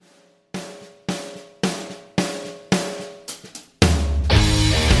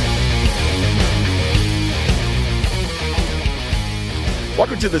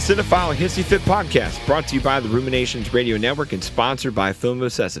Welcome to the Cinephile Hissy Fit Podcast, brought to you by the Ruminations Radio Network and sponsored by Film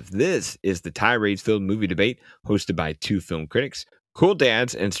Obsessive. This is the tirades-filled movie debate hosted by two film critics, cool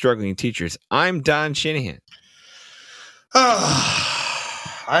dads, and struggling teachers. I'm Don Shanahan.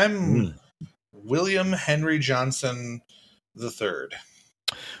 I'm William Henry Johnson III.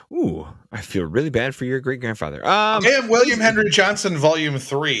 Ooh, I feel really bad for your great-grandfather. Okay, I'm William Henry Johnson, Volume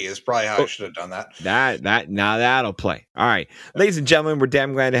 3 is probably how I should have done that. Now that'll play. All right. Ladies and gentlemen, we're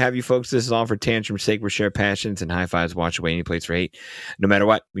damn glad to have you folks. This is all for Tantrum's sake. We share passions and high fives, watch away any place for hate. No matter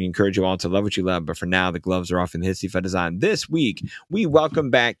what, we encourage you all to love what you love. But for now, the gloves are off and the hissy fit is on. This week, we welcome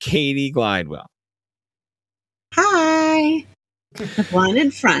back Katie Glidewell. Hi. The one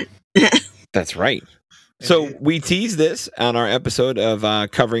in front. That's right. So we teased this on our episode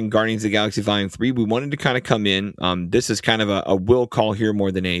of covering Guardians of the Galaxy Volume 3. We wanted to kind of come in. This is kind of a will call here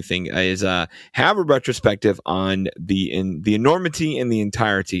more than anything, is have a retrospective on the enormity and the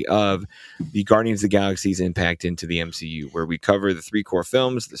entirety of the Guardians of the Galaxy's impact into the MCU, where we cover the three core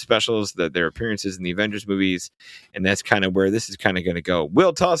films, the specials, their appearances in the Avengers movies, and that's kind of where this is kind of going to go.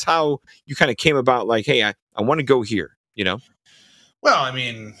 Will, tell us how you kind of came about, like, hey, I want to go here, you know? Well, I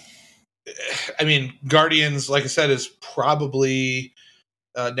mean, Guardians, like I said, is probably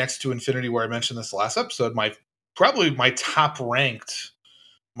next to Infinity War. I mentioned this last episode. Probably my top ranked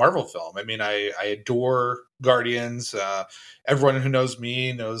Marvel film. I mean, I adore Guardians. Everyone who knows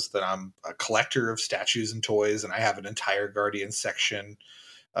me knows that I'm a collector of statues and toys, and I have an entire Guardians section,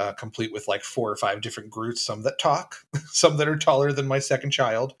 complete with like 4 or 5 different Groots. Some that talk, some that are taller than my second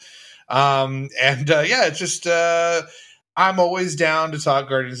child. It's just. I'm always down to talk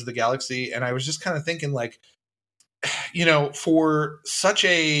Guardians of the Galaxy, and I was just kind of thinking, like, you know, for such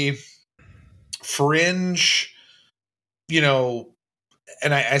a fringe, you know,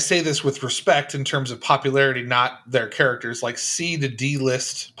 and I say this with respect in terms of popularity, not their characters, like C to D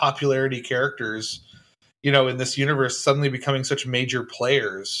list popularity characters, you know, in this universe suddenly becoming such major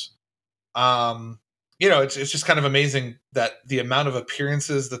players. You know, it's just kind of amazing that the amount of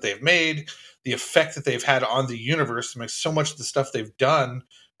appearances that they've made, the effect that they've had on the universe, makes so much of the stuff they've done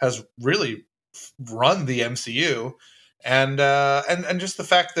has really run the MCU, and just the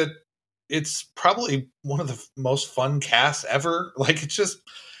fact that it's probably one of the most fun casts ever. Like, it's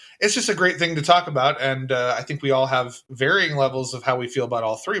just a great thing to talk about, and I think we all have varying levels of how we feel about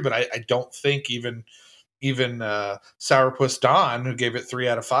all three. But I don't think even Sourpuss Dawn, who gave it 3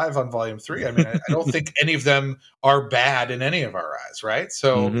 out of 5 on Volume 3. I mean, I don't think any of them are bad in any of our eyes, right?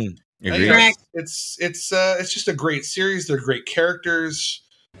 So. Mm-hmm. It's just a great series. They're great characters,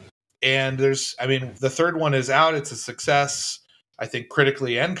 and the third one is out. It's a success, I think,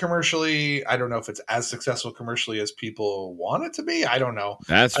 critically and commercially. I don't know if it's as successful commercially as people want it to be. I don't know.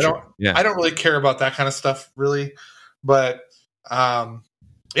 That's true. I don't really care about that kind of stuff, really, but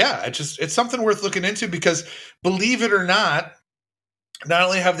it's something worth looking into, because, believe it or not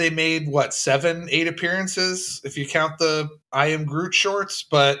only have they made 7, 8 appearances if you count the I Am Groot shorts,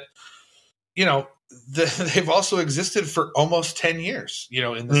 but you know, they've also existed for almost 10 years, you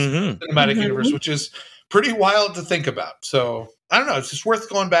know, in the cinematic universe, which is pretty wild to think about. So I don't know. It's just worth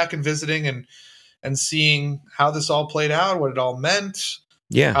going back and visiting and seeing how this all played out, what it all meant,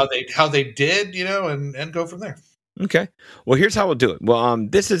 how they did, you know, and go from there. Okay. Well, here's how we'll do it. Well,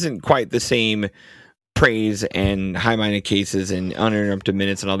 this isn't quite the same praise and high-minded cases and uninterrupted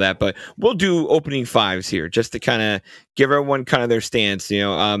minutes and all that, but we'll do opening fives here just to kind of give everyone kind of their stance, you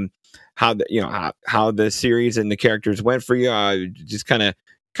know, how the series and the characters went for you. Just kind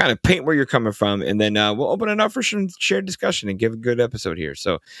of paint where you're coming from, and then we'll open it up for some shared discussion and give a good episode here.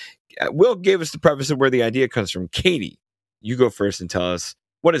 So Will gave us the preface of where the idea comes from. Katie, you go first and tell us,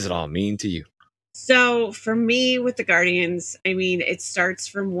 what does it all mean to you? So for me with the Guardians, I mean, it starts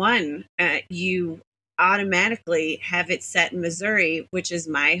from one. You automatically have it set in Missouri, which is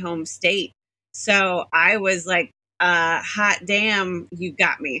my home state. So I was like, hot damn, you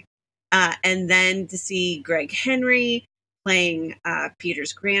got me. And then to see Greg Henry playing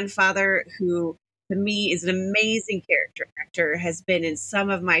Peter's grandfather, who to me is an amazing character actor, has been in some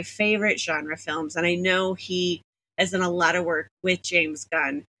of my favorite genre films. And I know he has done a lot of work with James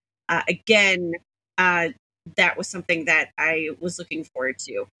Gunn. That was something that I was looking forward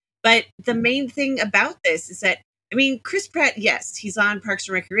to. But the main thing about this is that, I mean, Chris Pratt, yes, he's on Parks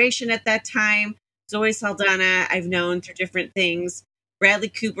and Recreation at that time. Zoe Saldana, I've known through different things. Bradley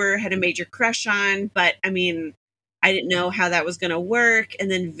Cooper had a major crush on, but I mean, I didn't know how that was going to work. And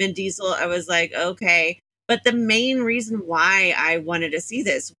then Vin Diesel, I was like, okay. But the main reason why I wanted to see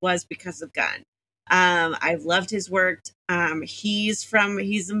this was because of Gunn. I've loved his work. He's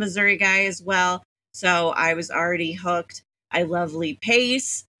a Missouri guy as well. So I was already hooked. I love Lee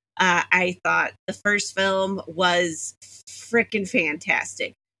Pace. I thought the first film was freaking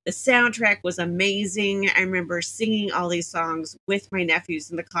fantastic. The soundtrack was amazing. I remember singing all these songs with my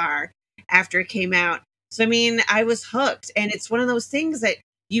nephews in the car after it came out. So, I mean, I was hooked. And it's one of those things that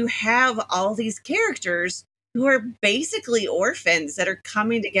you have all these characters who are basically orphans that are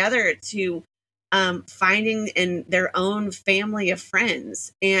coming together to finding in their own family of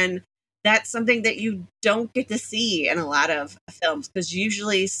friends. And that's something that you don't get to see in a lot of films, because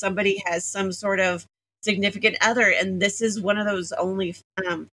usually somebody has some sort of significant other, and this is one of those only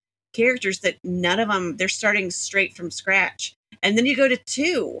characters that none of them, they're starting straight from scratch. And then you go to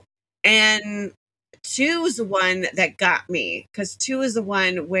 2, and 2 is the one that got me, because 2 is the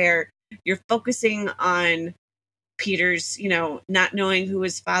one where you're focusing on Peter's, not knowing who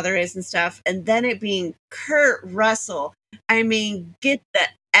his father is and stuff, and then it being Kurt Russell. I mean, get the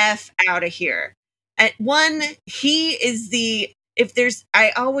F out of here. At one, he is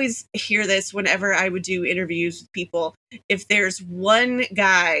I always hear this whenever I would do interviews with people. If there's one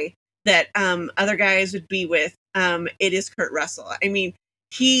guy that other guys would be with, it is Kurt Russell. I mean,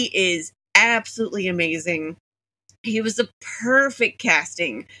 he is absolutely amazing. He was a perfect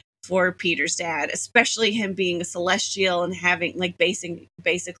casting for Peter's dad, especially him being a celestial and having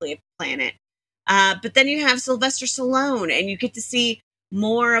basically a planet. But then you have Sylvester Stallone, and you get to see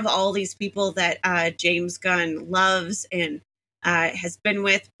more of all these people that James Gunn loves and has been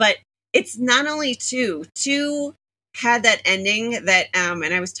with. But it's not only 2. 2 had that ending that,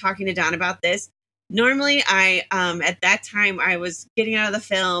 and I was talking to Don about this. Normally, at that time, I was getting out of the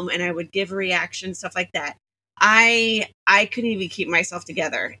film and I would give a reaction, stuff like that. I couldn't even keep myself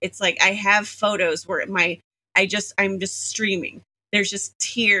together. It's like I have photos where I'm just streaming. There's just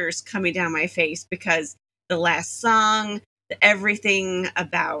tears coming down my face because the last song, everything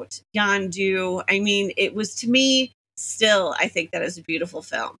about Yondu. I mean, it was, to me, still, I think that is a beautiful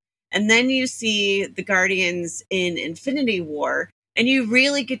film. And then you see the Guardians in Infinity War, and you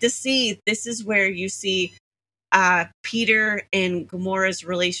really get to see, this is where you see Peter and Gamora's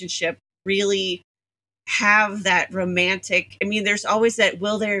relationship really have that romantic. I mean, there's always that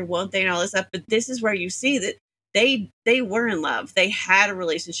will they, won't they, and all this stuff, but this is where you see that they were in love. They had a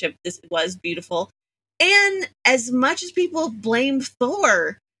relationship. This was beautiful. And as much as people blame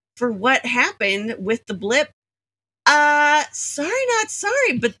Thor for what happened with the blip, sorry, not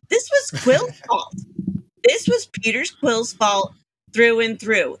sorry, but this was Quill's fault. This was Quill's fault through and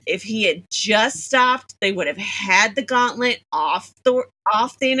through. If he had just stopped, they would have had the gauntlet off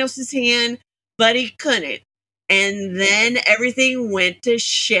Thanos' hand, but he couldn't. And then everything went to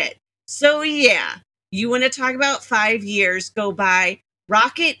shit. So yeah, you want to talk about 5 years go by.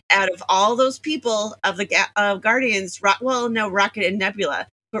 Rocket, out of all those people of the Guardians, Rocket and Nebula,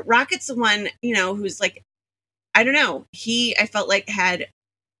 but Rocket's the one, who's like, I don't know, I felt like had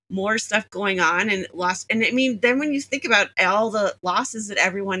more stuff going on and lost. And I mean, then when you think about all the losses that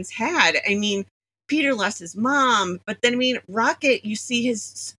everyone's had, I mean, Peter lost his mom, but then, I mean, Rocket, you see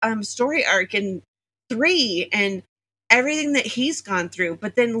his story arc in 3 and everything that he's gone through,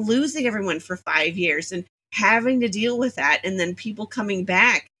 but then losing everyone for 5 years and having to deal with that, and then people coming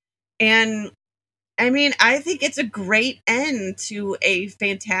back. And I mean, I think it's a great end to a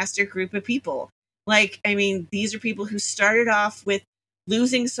fantastic group of people. Like, I mean, these are people who started off with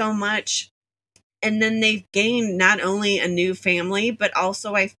losing so much, and then they've gained not only a new family, but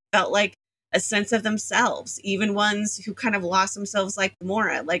also, I felt like, a sense of themselves. Even ones who kind of lost themselves, like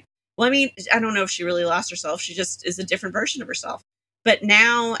Gamora. Like, well, I mean, I don't know if she really lost herself. She just is a different version of herself. But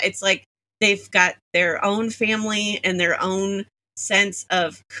now it's like they've got their own family and their own sense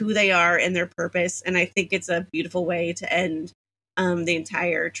of who they are and their purpose. And I think it's a beautiful way to end the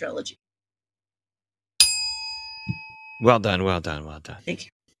entire trilogy. Well done. Thank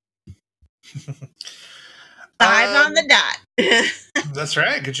you. 5 on the dot. That's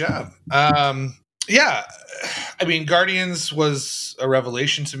right. Good job. Yeah, I mean, Guardians was a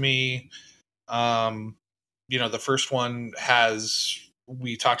revelation to me. The first one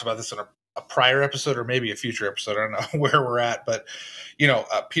we talked about this in a prior episode or maybe a future episode. I don't know where we're at, but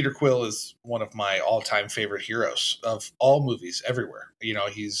Peter Quill is one of my all-time favorite heroes of all movies everywhere. I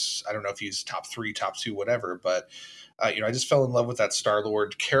don't know if he's top 3, top 2, whatever, but I just fell in love with that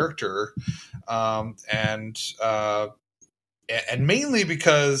Star-Lord character. And mainly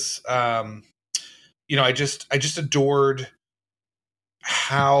because, I just adored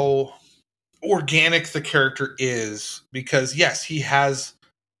how organic the character is, because yes, he has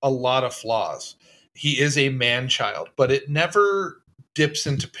a lot of flaws. He is a man-child, but it never dips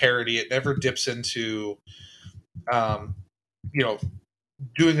into parody. It never dips into,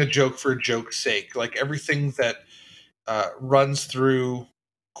 doing a joke for a joke's sake. Like, everything that runs through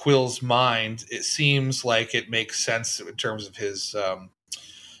Quill's mind, it seems like it makes sense in terms of his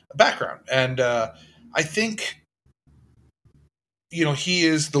background. And I think, he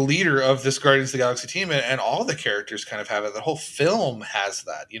is the leader of this Guardians of the Galaxy team, and all the characters kind of have it. The whole film has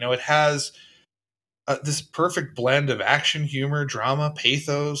that. It has this perfect blend of action, humor, drama,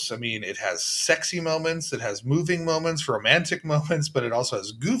 pathos. I mean, it has sexy moments, it has moving moments, romantic moments, but it also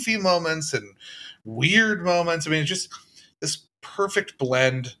has goofy moments and weird moments. I mean, it's just this perfect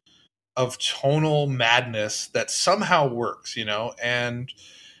blend of tonal madness that somehow works, and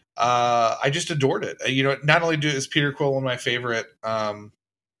I just adored it. Not only is Peter Quill one of my favorite,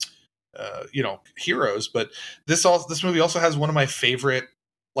 heroes, but this movie also has one of my favorite,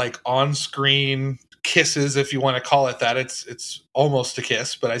 like, on-screen kisses, if you want to call it that. It's almost a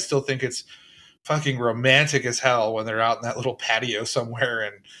kiss, but I still think it's fucking romantic as hell when they're out in that little patio somewhere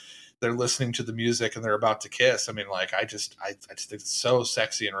and they're listening to the music and they're about to kiss. I mean, like, I just think it's so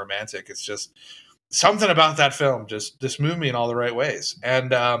sexy and romantic. It's just something about that film just moved me in all the right ways.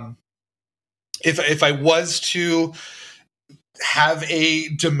 And if I was to have a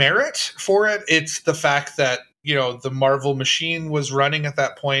demerit for it, it's the fact that the Marvel machine was running at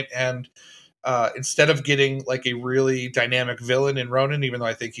that point, and instead of getting like a really dynamic villain in Ronan, even though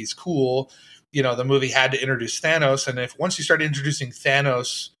I think he's cool, the movie had to introduce Thanos. And once you start introducing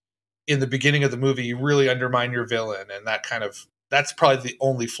Thanos in the beginning of the movie, you really undermine your villain, and that's probably the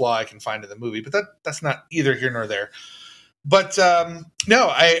only flaw I can find in the movie. But that's not either here nor there. But no,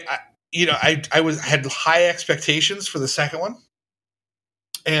 I had high expectations for the second one,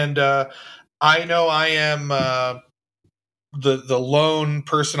 and I know I am the lone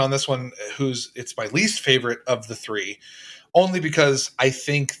person on this one it's my least favorite of the three, only because I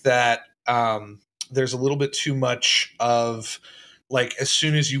think that there's a little bit too much of, like, as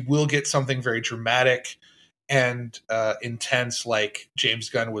soon as you will get something very dramatic and intense, like James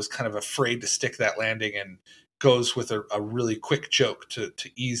Gunn was kind of afraid to stick that landing and goes with a really quick joke to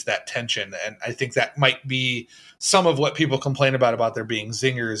ease that tension. And I think that might be some of what people complain about there being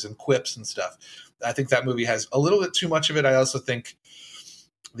zingers and quips and stuff. I think that movie has a little bit too much of it. I also think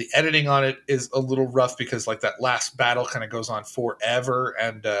the editing on it is a little rough because, like, that last battle kind of goes on forever,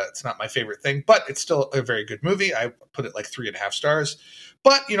 and it's not my favorite thing, but it's still a very good movie. I put it like 3.5 stars.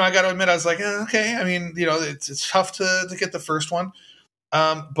 But, I got to admit, I was like, okay. I mean, it's tough to get the first one.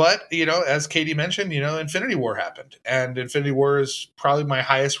 But, as Katie mentioned, Infinity War happened, and Infinity War is probably my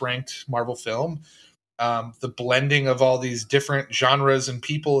highest ranked Marvel film. The blending of all these different genres and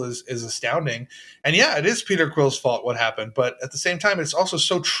people is astounding. And yeah, it is Peter Quill's fault what happened, but at the same time, it's also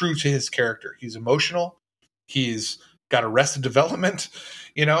so true to his character. He's emotional. He's got Arrested Development.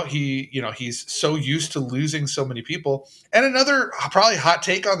 He's so used to losing so many people. And another probably hot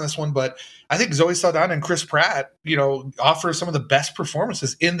take on this one, but I think Zoe Saldana and Chris Pratt, offer some of the best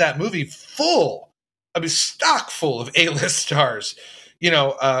performances in that movie. Stock full of A-list stars.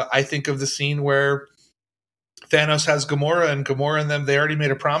 I think of the scene where Thanos has Gamora, and Gamora and them, they already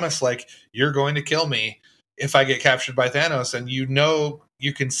made a promise, like, you're going to kill me if I get captured by Thanos. And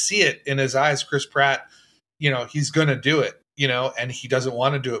you can see it in his eyes, Chris Pratt, he's going to do it, and he doesn't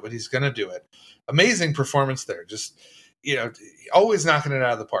want to do it, but he's going to do it. Amazing performance there. Just, always knocking it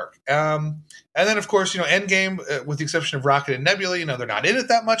out of the park. And then, of course, Endgame, with the exception of Rocket and Nebula, they're not in it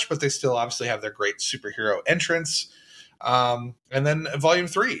that much, but they still obviously have their great superhero entrance. And then Volume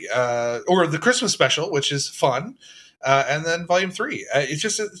 3, or the Christmas special, which is fun. And then Volume 3.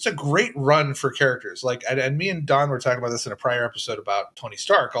 It's a great run for characters. Like, and me and Don were talking about this in a prior episode about Tony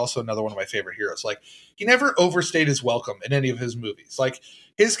Stark, also another one of my favorite heroes. Like, he never overstayed his welcome in any of his movies. Like,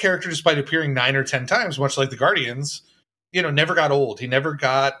 his character, despite appearing 9 or 10 times, much like the Guardians, never got old. He never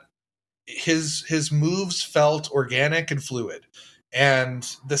got his moves felt organic and fluid. And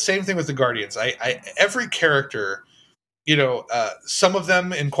the same thing with the Guardians. Every character, some of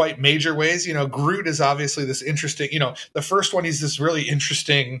them in quite major ways. Groot is obviously this interesting, the first one, he's this really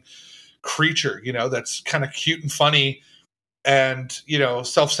interesting creature, that's kind of cute and funny and,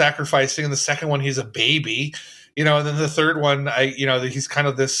 self-sacrificing. And the second one, he's a baby, and then the third one, he's kind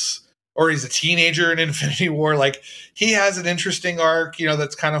of this, or he's a teenager in Infinity War. Like, he has an interesting arc,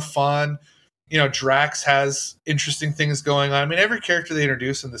 that's kind of fun. Drax has interesting things going on. I mean, every character they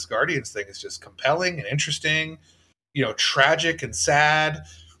introduce in this Guardians thing is just compelling and interesting, tragic and sad,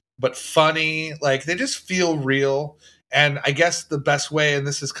 but funny. Like, they just feel real. And I guess the best way, and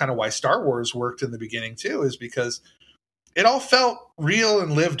this is kind of why Star Wars worked in the beginning too, is because it all felt real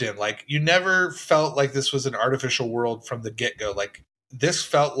and lived in. Like, you never felt like this was an artificial world from the get-go. Like, this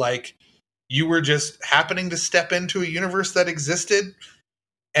felt like you were just happening to step into a universe that existed,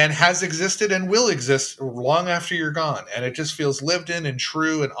 and has existed and will exist long after you're gone. And it just feels lived in and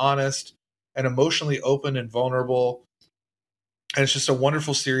true and honest and emotionally open and vulnerable. And it's just a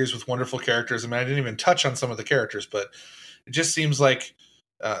wonderful series with wonderful characters. I mean, I didn't even touch on some of the characters, but it just seems like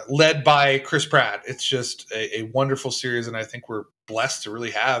led by Chris Pratt. It's just a wonderful series, and I think we're blessed to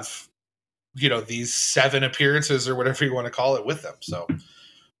really have, you know, these 7 appearances or whatever you want to call it with them. So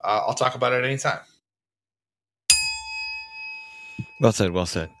I'll talk about it anytime. Well said. Well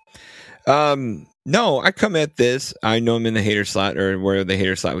said. No, I come at this. I know I'm in the hater slot or where the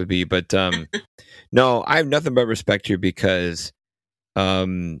hater slot would be, but no, I have nothing but respect here because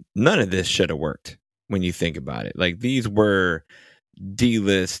none of this should have worked when you think about it. Like these were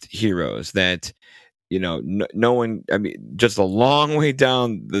D-list heroes that, you know, no one, I mean, just a long way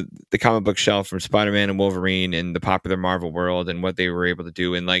down the comic book shelf from Spider-Man and Wolverine and the popular Marvel world and what they were able to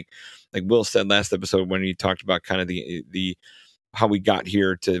do. And like Will said last episode when he talked about kind of the how we got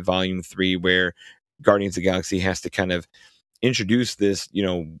here to volume 3, where Guardians of the Galaxy has to kind of introduce this, you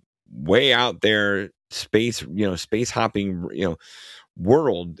know, way out there space, you know, space hopping, you know,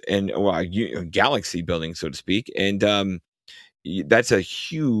 world and galaxy building, so to speak. And that's a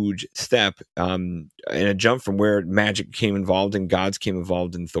huge step and a jump from where magic came involved and gods came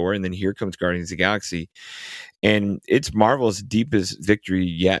involved in Thor. And then here comes Guardians of the Galaxy. And it's Marvel's deepest victory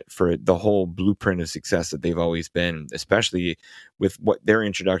yet for the whole blueprint of success that they've always been, especially with what their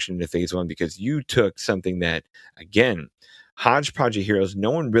introduction to Phase 1, because you took something that, again, hodgepodge of heroes.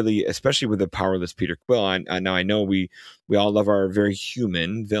 No one really, especially with the powerless Peter Quill. Now I know we all love our very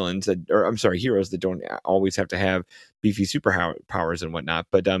human villains that, or I'm sorry, heroes that don't always have to have beefy superpowers and whatnot.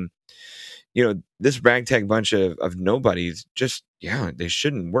 But you know, this ragtag bunch of nobodies, just they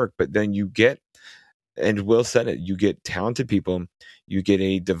shouldn't work. But then you get, and Will said it, you get talented people, you get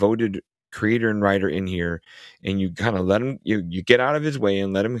a devoted creator and writer in here, and you kind of let him, you get out of his way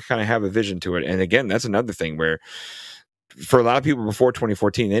and let him kind of have a vision to it. And again, that's another thing where for a lot of people before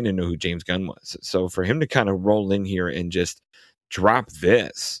 2014, they didn't know who James Gunn was. So for him to kind of roll in here and just drop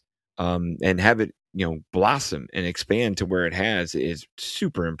this and have it, you know, blossom and expand to where it has is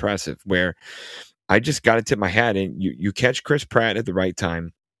super impressive. Where I just got to tip my hat, and you catch Chris Pratt at the right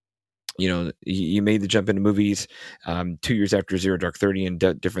time. You know, he made the jump into movies 2 years after Zero Dark 30 and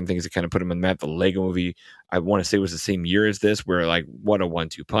different things that kind of put him on the map. The Lego movie, I want to say, was the same year as this, where like, what a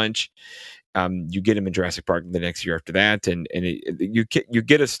 1-2 punch. You get him in Jurassic Park the next year after that, and you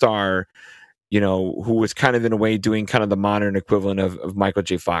get a star, you know, who was kind of in a way doing kind of the modern equivalent of Michael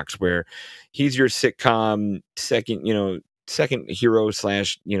J. Fox, where he's your sitcom second hero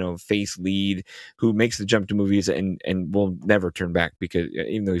 / you know, face lead who makes the jump to movies and will never turn back, because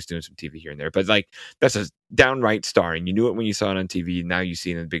even though he's doing some TV here and there, but like that's a downright star, and you knew it when you saw it on TV. Now you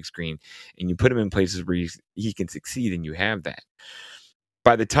see it on the big screen, and you put him in places where he can succeed, and you have that.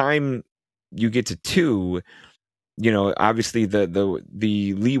 By the time you get to 2, you know, obviously the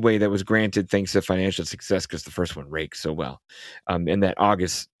leeway that was granted thanks to financial success, because the first one raked so well, and that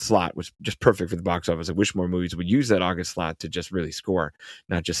August slot was just perfect for the box office. I wish more movies would use that August slot to just really score,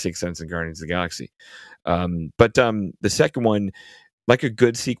 not just Sixth Sense and Guardians of the Galaxy. But the second one, like a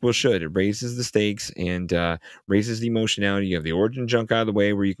good sequel should, it raises the stakes and raises the emotionality. You have the origin junk out of the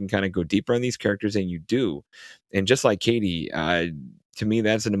way, where you can kind of go deeper on these characters, and you do. And just like Katie, to me,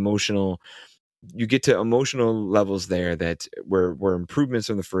 that's an emotional. You get to emotional levels there that were improvements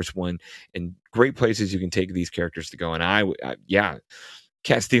from the first one, and great places you can take these characters to go. And I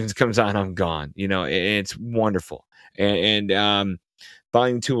Cat Stevens comes on, I'm gone. You know, it's wonderful. And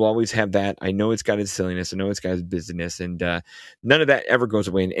Volume 2 will always have that. I know it's got its silliness. I know it's got its busyness, and none of that ever goes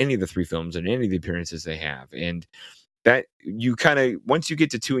away in any of the 3 films and any of the appearances they have. And that you kind of, once you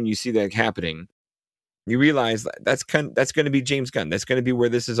get to 2 and you see that happening, you realize that's going to be James Gunn. That's going to be where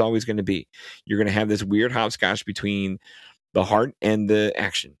this is always going to be. You're going to have this weird hopscotch between the heart and the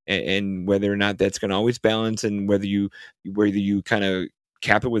action, and whether or not that's going to always balance, and whether you kind of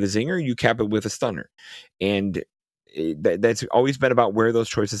cap it with a zinger, you cap it with a stunner. And that's always been about where those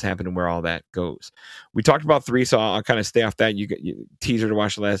choices happen and where all that goes. We talked about 3, so I'll kind of stay off that. You teaser to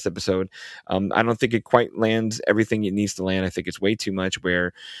watch the last episode. I don't think it quite lands everything it needs to land. I think it's way too much,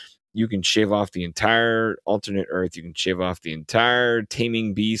 where you can shave off the entire alternate Earth. You can shave off the entire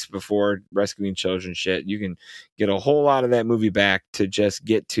taming beast before rescuing children shit. You can get a whole lot of that movie back to just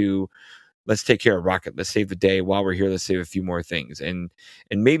get to, let's take care of Rocket. Let's save the day. While we're here, let's save a few more things. And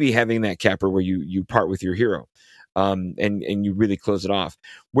maybe having that capper where you part with your hero. And you really close it off.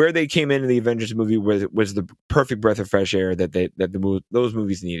 Where they came into the Avengers movie was the perfect breath of fresh air that those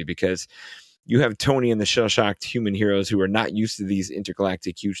movies needed, because you have Tony and the shell-shocked human heroes who are not used to these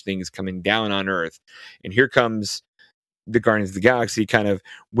intergalactic huge things coming down on Earth. And here comes the Guardians of the Galaxy kind of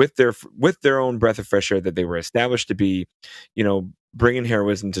with their own breath of fresh air that they were established to be, bringing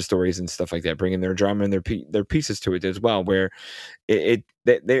heroism to stories and stuff like that, bringing their drama and their pieces to it as well, where they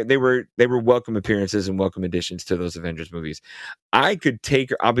were welcome appearances and welcome additions to those Avengers movies. I'll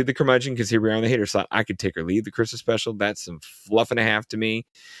be the curmudgeon because here we are on the hater slot. I could take or leave the Christmas special. That's some fluff and a half to me.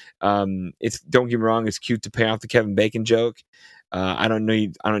 Don't get me wrong, it's cute to pay off the Kevin Bacon joke. I don't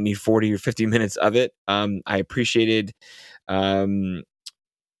need 40 or 50 minutes of it. I appreciated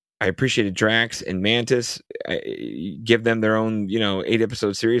Drax and Mantis. Give them their own,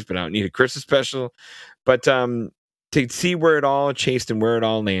 8-episode series, but I don't need a Christmas special. But to see where it all chased and where it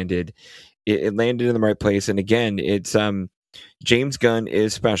all landed, it landed in the right place. And again, it's James Gunn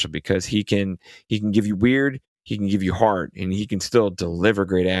is special because he can give you weird, he can give you heart, and he can still deliver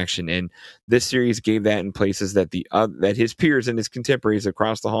great action. And this series gave that in places that that his peers and his contemporaries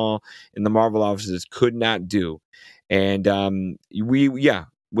across the hall in the Marvel offices could not do. And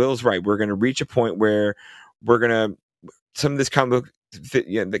Will's right. We're going to reach a point where some of this comic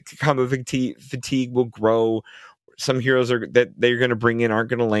fatigue will grow. Some heroes that they're going to bring in aren't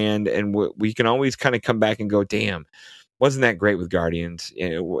going to land, and we can always kind of come back and go, damn, wasn't that great with Guardians?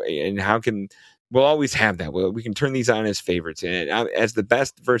 And we'll always have that. We can turn these on as favorites, and as the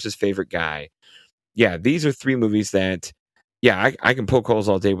best versus favorite guy. Yeah, these are 3 movies that, I can poke holes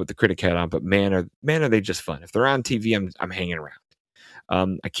all day with the critic hat on, but man, are they just fun. If they're on TV, I'm hanging around.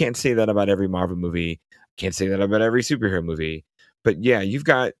 I can't say that about every Marvel movie. Can't say that about every superhero movie. But yeah, you've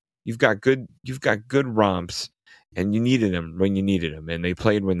got good romps, and you needed them when you needed them, and they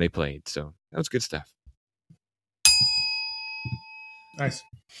played when they played. So that was good stuff. Nice.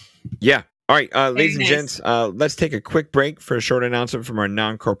 Yeah. All right, ladies and gents, let's take a quick break for a short announcement from our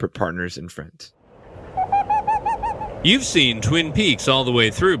non-corporate partners and friends. You've seen Twin Peaks all the way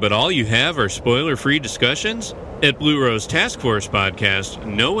through, but all you have are spoiler-free discussions? At Blue Rose Task Force Podcast,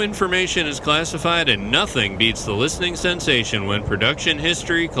 no information is classified and nothing beats the listening sensation when production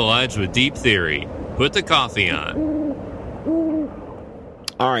history collides with deep theory. Put the coffee on.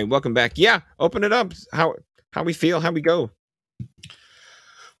 All right, welcome back. Yeah, open it up. How we feel, how we go.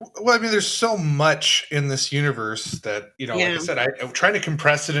 Well, I mean, there's so much in this universe that, like I said, trying to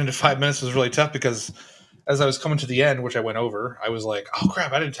compress it into 5 minutes was really tough because as I was coming to the end, which I went over, I was like, oh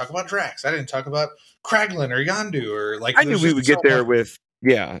crap, I didn't talk about Drax. I didn't talk about Kraglin or Yondu or like. I knew we would get there with,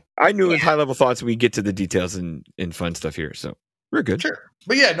 I knew with high level thoughts we'd get to the details and fun stuff here. So we're good. Sure.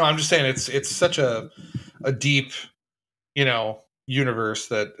 But I'm just saying it's such a deep, universe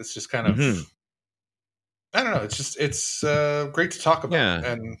that it's just kind of, I don't know. It's great to talk about.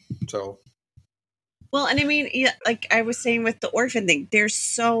 Yeah. And so. Well, and I mean, like I was saying with the orphan thing, there's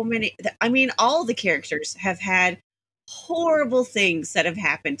so many. I mean, all the characters have had horrible things that have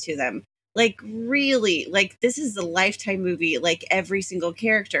happened to them. Like, really, like this is a Lifetime movie, like every single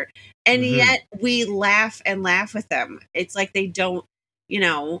character. And yet we laugh and laugh with them. It's like they don't,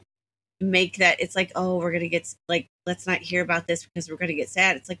 make that. It's like, oh, we're going to get, like, let's not hear about this because we're going to get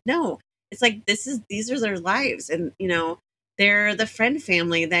sad. It's like, no. It's like these are their lives, and they're the friend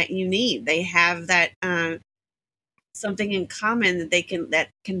family that you need. They have that something in common that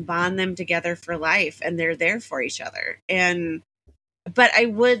can bond them together for life, and they're there for each other. But I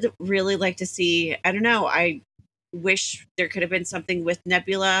would really like to see. I don't know. I wish there could have been something with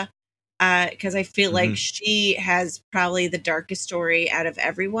Nebula because I feel like she has probably the darkest story out of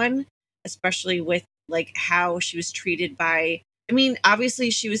everyone, especially with like how she was treated by. I mean,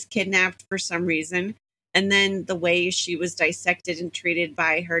 obviously she was kidnapped for some reason, and then the way she was dissected and treated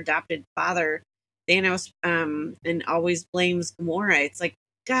by her adopted father, Thanos, and always blames Gamora. It's like,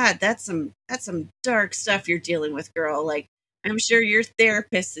 God, that's some dark stuff you're dealing with, girl. Like, I'm sure your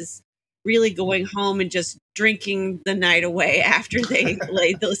therapist is really going home and just drinking the night away after they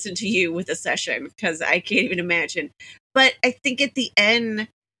listen to you with a session, because I can't even imagine. But I think at the end,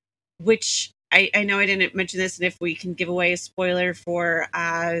 which I know I didn't mention this, and if we can give away a spoiler for,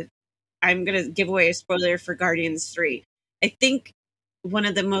 I'm going to give away a spoiler for Guardians 3. I think one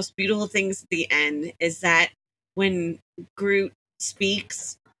of the most beautiful things at the end is that when Groot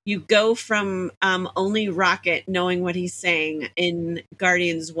speaks, you go from only Rocket knowing what he's saying in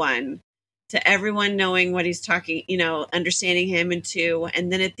Guardians 1 to everyone knowing what he's talking, understanding him in 2.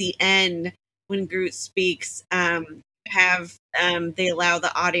 And then at the end, when Groot speaks, they allow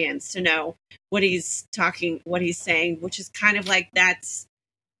the audience to know what he's talking, what he's saying, which is kind of like that's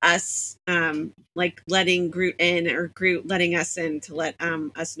us like letting Groot in, or Groot letting us in to let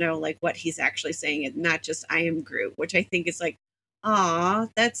us know like what he's actually saying, and not just I am Groot, which I think is like, aw,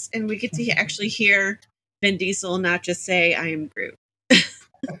 and we get to actually hear Vin Diesel not just say I am Groot.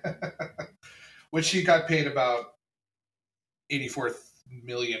 Which he got paid about $84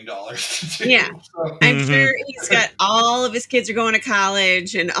 million to do. Yeah. So, I'm sure he's got all of his kids are going to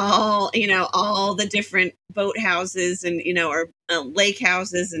college and all the different boat houses and, or lake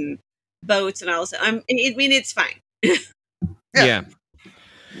houses and boats and all this. I mean, it's fine. Yeah.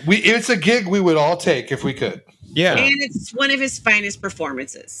 It's a gig we would all take if we could. Yeah. And it's one of his finest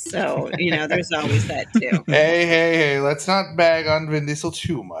performances. So, there's always that too. Hey, let's not bag on Vin Diesel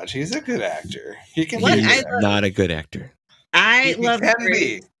too much. He's a good actor. He can What? be He's a good actor. not a good actor. I He love can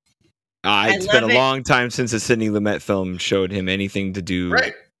Grace. be. It's been a love it. long time since a Sidney Lumet film showed him anything to do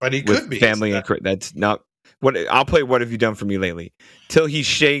Right. But he with could be. family and that's not what I'll play. What have you done for me lately? Till he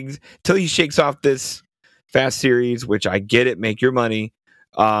shakes off this Fast series, which I get it, make your money.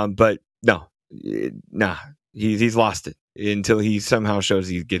 But no, nah, he's lost it until he somehow shows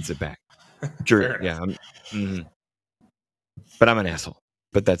he gets it back. True. Yeah. But I'm an asshole.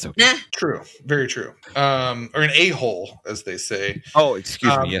 But that's okay. Nah. True. Very true. Or an a-hole, as they say. Oh,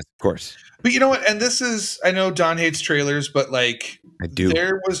 excuse me. Yes, of course. But you know what? And this is, I know Don hates trailers, but like I do.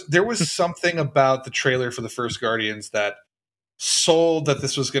 There was something about the trailer for the first Guardians that sold that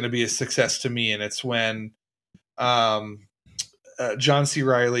this was going to be a success to me. And it's when John C.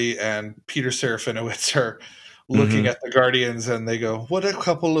 Reilly and Peter Serafinowicz are looking at the Guardians and they go, what a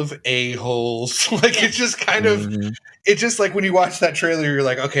couple of a-holes. Like it's just kind of, it's just like when you watch that trailer, you're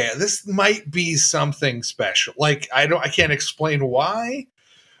like, okay, this might be something special. Like I can't explain why,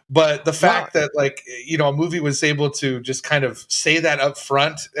 but the fact that like, a movie was able to just kind of say that up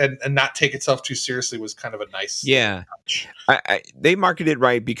front and not take itself too seriously was kind of a nice touch. They marketed it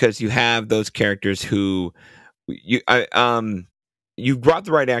right because you have those characters who you brought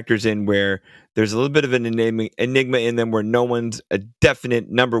the right actors in where there's a little bit of an enigma in them where no one's a definite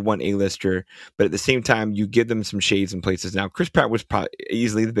number one A-lister, but at the same time, you give them some shades and places. Now, Chris Pratt was probably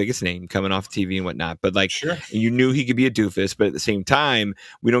easily the biggest name coming off TV and whatnot, but like you knew he could be a doofus, but at the same time,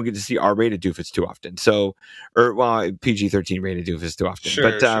 we don't get to see R-rated doofus too often. So, PG-13 rated doofus too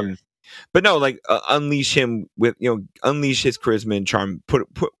often. But no, like unleash him with, unleash his charisma and charm,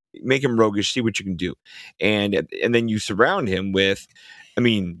 make him roguish, see what you can do. And then you surround him with,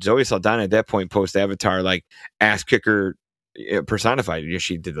 Zoe Saldana at that point post Avatar, like ass kicker personified.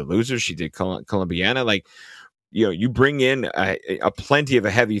 She did The Losers, she did Colombiana. Like, you bring in a plenty of a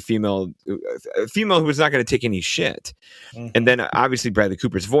heavy female who was not going to take any shit. And then obviously Bradley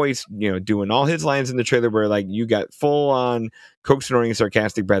Cooper's voice, doing all his lines in the trailer where like you got full on coke snorting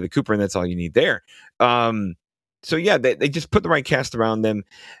sarcastic Bradley Cooper, and that's all you need there. So yeah, they just put the right cast around them.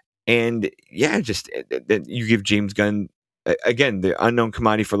 And yeah, just you give James Gunn, again, the unknown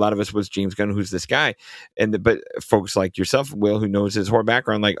commodity for a lot of us was James Gunn, who's this guy. But folks like yourself, Will, who knows his horror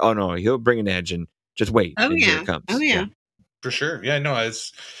background, like, oh no, he'll bring an edge and just wait. Oh, and yeah. Here it comes. Oh, yeah. For sure. Yeah, no,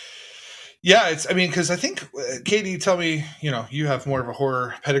 it's, because I think, Katie, tell me, you have more of a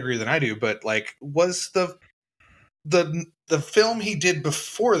horror pedigree than I do, but like, was the film he did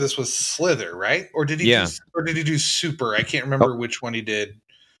before this was Slither, right? Or did he do Super? I can't remember which one he did.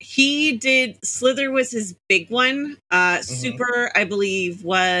 He did Slither was his big one. Super, I believe,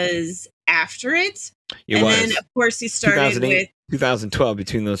 was after it. Then of course he started with 2012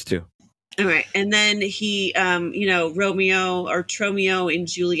 between those two. All right. And then he Romeo or Tromeo and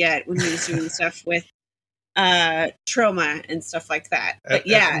Juliet when he was doing stuff with Trauma and stuff like that. But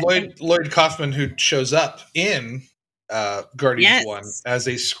Lloyd Kaufman, who shows up in Guardians 1 as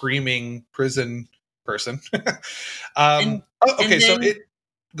a screaming prison person.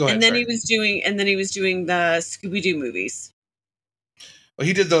 Go ahead. And then he was doing the Scooby-Doo movies. Well,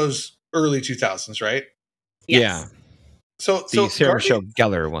 he did those early 2000s, right? Yes. Yeah. So the Sarah Michelle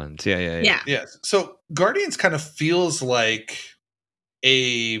Gellar ones. Yeah. Yes. So Guardians kind of feels like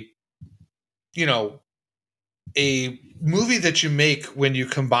a movie that you make when you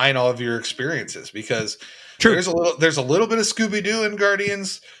combine all of your experiences, because there's a little bit of Scooby-Doo in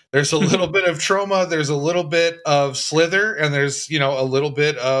Guardians. There's a little bit of Trauma. There's a little bit of Slither, and there's a little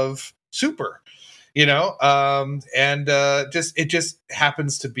bit of Super. It just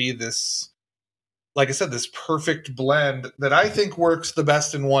happens to be this, like I said, this perfect blend that I think works the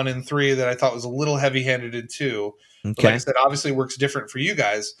best in 1 and 3. That I thought was a little heavy-handed in 2. Okay. But like I said, obviously works different for you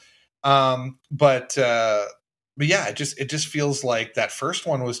guys. But yeah, it just feels like that first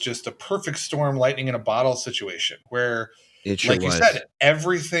one was just a perfect storm, lightning in a bottle situation where, it sure like you said,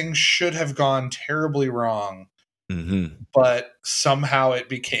 everything should have gone terribly wrong. but somehow it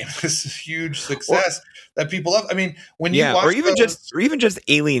became this huge success that people love. I mean, when you watch or even just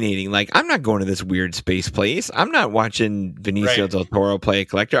alienating. Like, I'm not going to this weird space place. I'm not watching Benicio del Toro play a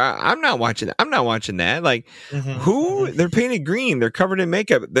collector. I'm not watching that. Like, they're painted green. They're covered in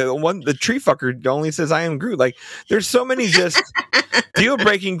makeup. The tree fucker only says "I am Groot." Like, there's so many just deal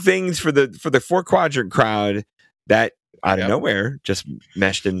breaking things for the 4-quadrant crowd that out of nowhere just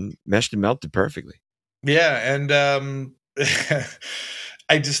meshed and melted perfectly. Yeah, and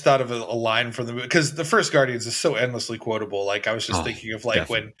I just thought of a line from the movie because the first Guardians is so endlessly quotable. Like, I was just thinking of like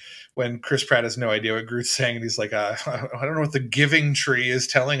when Chris Pratt has no idea what Groot's saying, and he's like, I don't know what the giving tree is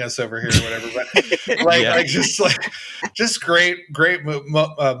telling us over here or whatever. But just great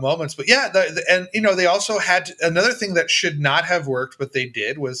moments. But yeah, and they also had another thing that should not have worked, but they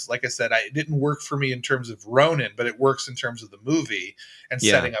did was, like I said, it didn't work for me in terms of Ronin, but it works in terms of the movie and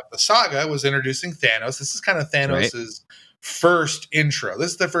setting up the saga. Was introducing Thanos. This is kind of Thanos's first intro. This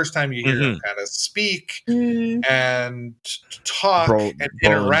is the first time you hear him kind of speak and talk and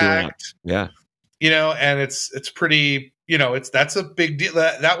interact. Yeah. And it's pretty, that's a big deal.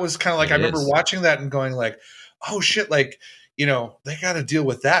 That was kind of like, I remember watching that and going like, oh shit, like, they got to deal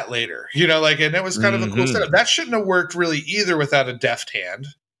with that later, and it was kind of a cool setup. That shouldn't have worked really either without a deft hand,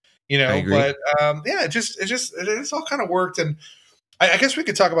 but it just all kind of worked. And I guess we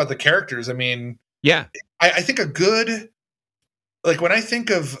could talk about the characters. I mean, I think a good, like, when I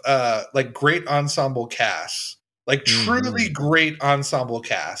think of like great ensemble casts, like truly great ensemble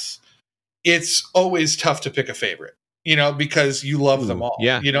casts, it's always tough to pick a favorite, because you love them all.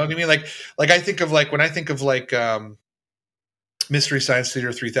 Yeah. You know what I mean? Like I think of like, when I think of like Mystery Science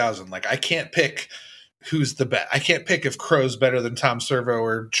Theater 3000, like I can't pick who's the best. I can't pick if Crow's better than Tom Servo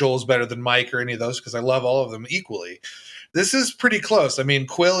or Joel's better than Mike or any of those, because I love all of them equally. This is pretty close. I mean,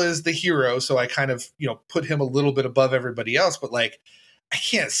 Quill is the hero, so I kind of, put him a little bit above everybody else, but like, I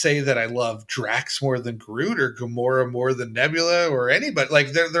can't say that I love Drax more than Groot or Gamora more than Nebula or anybody.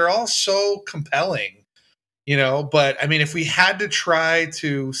 Like, they're all so compelling, but I mean, if we had to try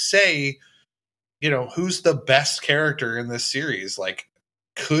to say, who's the best character in this series, like,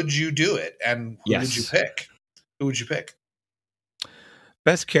 could you do it? And who did you pick? Who would you pick?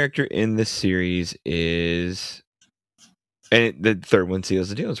 Best character in this series is... And the third one seals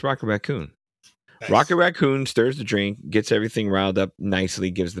the deal. It's Rocket Raccoon. Nice. Rocket Raccoon stirs the drink, gets everything riled up nicely,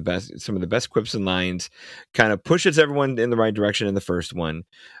 gives some of the best quips and lines, kind of pushes everyone in the right direction in the first one.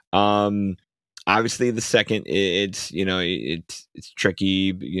 Obviously, the second, it's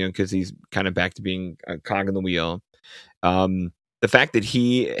tricky, because he's kind of back to being a cog in the wheel. The fact that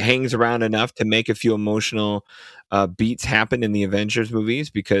he hangs around enough to make a few emotional beats happen in the Avengers movies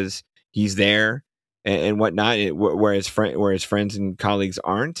because he's there and whatnot, whereas friends and colleagues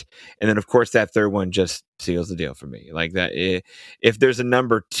aren't. And then, of course, that third one just seals the deal for me. Like that, if there's a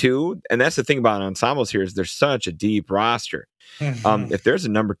number two, and that's the thing about ensembles here, is there's such a deep roster. If there's a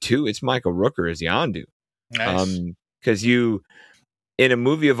number two, it's Michael Rooker as Yondu. Nice. Because in a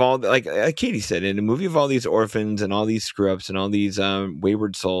movie of all, like Katie said, in a movie of all these orphans and all these screw-ups and all these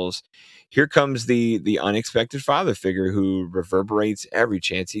wayward souls, here comes the unexpected father figure who reverberates every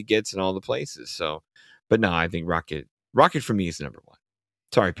chance he gets in all the places. So, but no, I think Rocket for me is number one.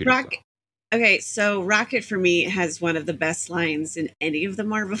 Sorry, Peter. Okay, so Rocket for me has one of the best lines in any of the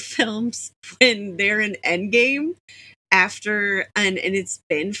Marvel films when they're in Endgame. And it's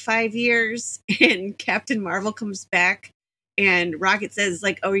been 5 years, and Captain Marvel comes back, and Rocket says,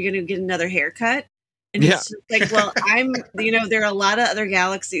 like, "Oh, you're going to get another haircut?" And it's just like, well, there are a lot of other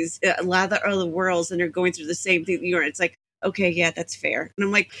galaxies, a lot of other worlds, and they're going through the same thing you are. It's like, okay, yeah, that's fair. And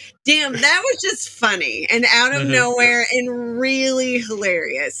I'm like, damn, that was just funny and out of nowhere and really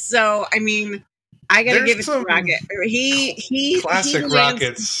hilarious. So, I mean, I got to give it to Rocket. Classic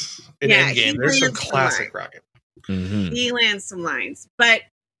Rockets in Endgame. There's some classic Rocket. Mm-hmm. He lands some lines, but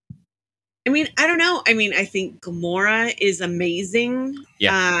I mean, I don't know. I mean, I think Gamora is amazing.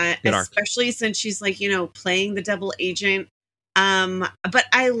 Yeah. Especially since she's like, playing the double agent. But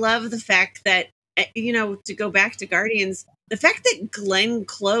I love the fact that, to go back to Guardians, the fact that Glenn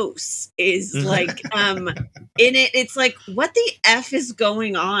Close is like, in it, it's like, what the F is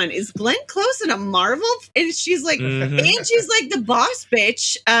going on? Is Glenn Close in a Marvel? And she's like, and she's like the boss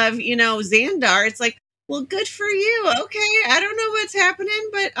bitch of, Xandar. It's like, well, good for you. Okay. I don't know what's happening,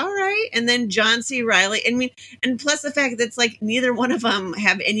 but all right. And then John C. Reilly. I mean, and plus the fact that it's like neither one of them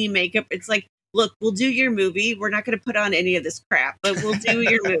have any makeup. It's like, look, we'll do your movie. We're not going to put on any of this crap, but we'll do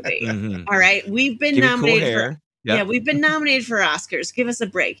your movie. All right. We've been nominated for we've been nominated for Oscars. Give us a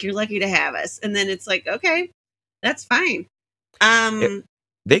break. You're lucky to have us. And then it's like, okay, that's fine.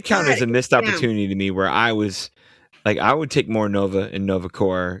 They count as a missed opportunity to me where I was Like, I would take more Nova and Nova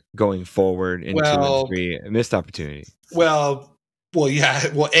Corps going forward in 2 and 3. A missed opportunity. Well,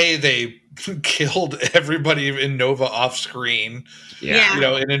 yeah. Well, they killed everybody in Nova off screen. Yeah. You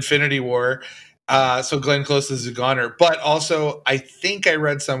know, in Infinity War. So Glenn Close is a goner. But also, I think I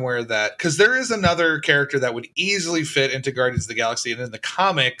read somewhere that because there is another character that would easily fit into Guardians of the Galaxy, and in the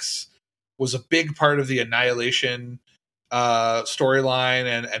comics was a big part of the Annihilation storyline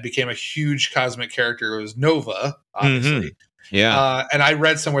and became a huge cosmic character. It was Nova, obviously. Yeah. And I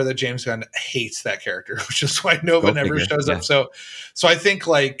read somewhere that James Gunn hates that character, which is why Nova never shows up. So I think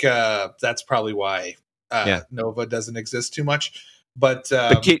like that's probably why Nova doesn't exist too much. But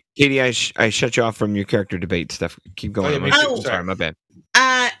Katie, I shut you off from your character debate stuff. Keep going. Sorry, my bad.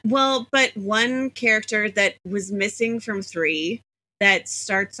 Well, but one character that was missing from 3 that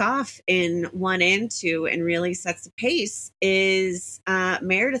starts off in 1 and 2 and really sets the pace is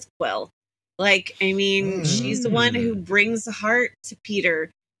Meredith Quill. Like, I mean, she's the one who brings the heart to Peter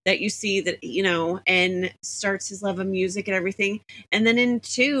that you see that, you know, and starts his love of music and everything. And then in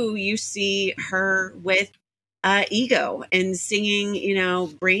 2, you see her with Ego and singing, you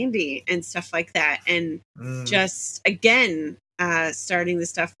know, Brandy and stuff like that. And just, again, starting the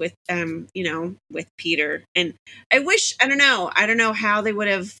stuff with, you know, with Peter. And I don't know how they would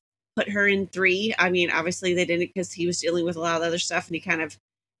have put her in 3. I mean, obviously they didn't because he was dealing with a lot of other stuff and he kind of,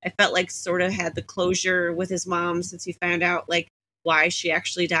 I felt like sort of had the closure with his mom since he found out like why she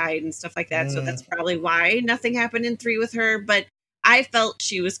actually died and stuff like that. So that's probably why nothing happened in 3 with her. But I felt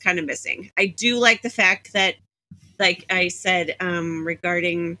she was kind of missing. I do like the fact that, like I said,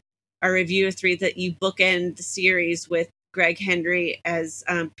 regarding our review of 3, that you bookend the series with Greg Henry as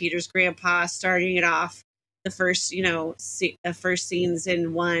Peter's grandpa, starting it off the first, you know, first scenes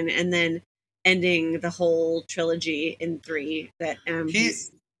in 1, and then ending the whole trilogy in 3. That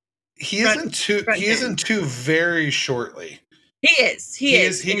he is in 2 very shortly. He is. He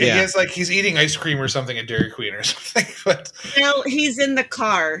is like he's eating ice cream or something at Dairy Queen or something. But no, he's in the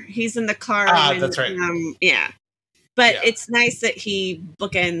car. He's in the car. That's right. But it's nice that he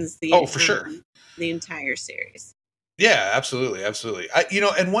bookends the for sure the entire series. Yeah, absolutely.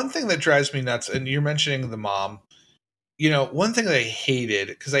 And one thing that drives me nuts, and you're mentioning the mom, you know, one thing that I hated,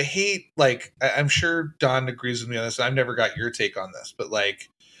 because I hate, like, I'm sure Don agrees with me on this, and I've never got your take on this, but like,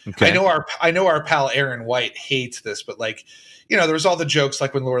 I know our pal Aaron White hates this, but like, you know, there was all the jokes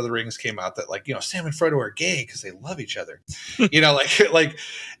like when Lord of the Rings came out that like, you know, Sam and Frodo are gay because they love each other, you know, like,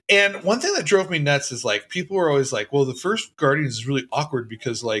 and one thing that drove me nuts is like people were always like, well, the first Guardians is really awkward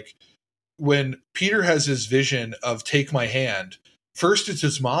because like when Peter has his vision of take my hand, first it's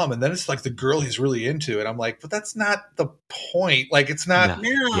his mom and then it's like the girl he's really into, and I'm like, but that's not the point. Like it's not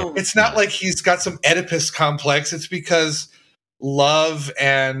like he's got some Oedipus complex. It's because love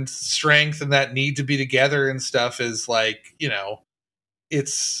and strength and that need to be together and stuff is like, you know,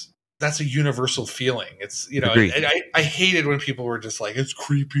 that's a universal feeling. It's, you know, I hated when people were just like, it's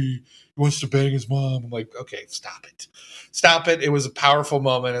creepy, he wants to bang his mom. I'm like, okay, stop it. It was a powerful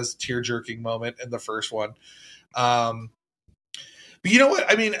moment, as a tear-jerking moment in the first one. But you know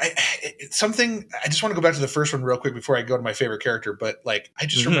what? I mean, I just want to go back to the first one real quick before I go to my favorite character. But like, I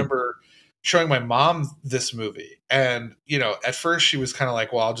just remember showing my mom this movie, and you know, at first she was kind of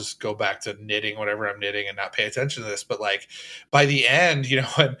like, well, I'll just go back to knitting whatever I'm knitting and not pay attention to this. But like by the end, you know,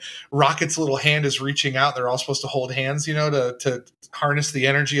 when Rocket's little hand is reaching out, they're all supposed to hold hands, you know, to harness the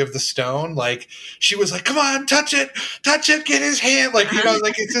energy of the stone. Like she was like, come on, touch it, get his hand. Like, you know,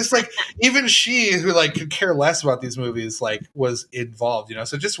 like it's just like, even she who like could care less about these movies, like was involved, you know,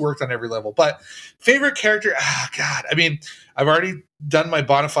 so it just worked on every level. But favorite character, God, I mean, I've already done my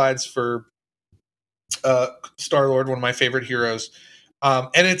bona fides for Star-Lord, one of my favorite heroes.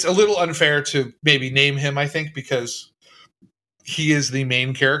 And it's a little unfair to maybe name him, I think, because he is the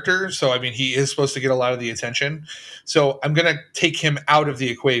main character. So, I mean, he is supposed to get a lot of the attention. So I'm going to take him out of the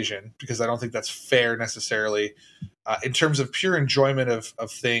equation because I don't think that's fair necessarily. In terms of pure enjoyment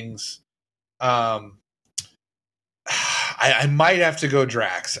of things, I might have to go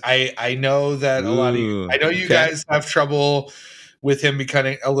Drax. I know that a lot of you, I know you guys have trouble with him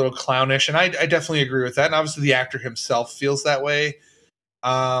becoming a little clownish, and I definitely agree with that. And obviously the actor himself feels that way.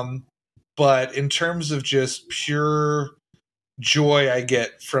 But in terms of just pure joy I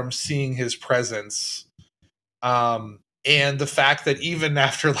get from seeing his presence, and the fact that even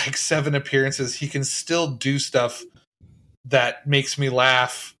after like 7 appearances, he can still do stuff that makes me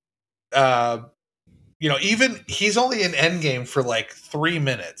laugh. You know, even he's only in Endgame for like 3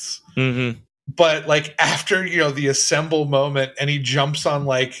 minutes. Mm-hmm. But like after, you know, the assemble moment and he jumps on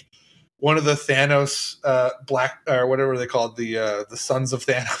like one of the Thanos black or whatever they called the sons of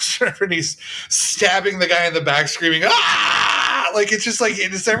Thanos, and he's stabbing the guy in the back, screaming "Ah!" Like it's just like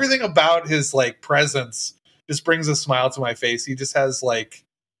it's everything about his like presence just brings a smile to my face. He just has like,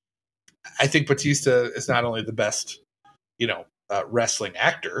 I think Batista is not only the best, wrestling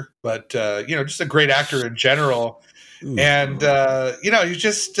actor, but just a great actor in general. Ooh. And you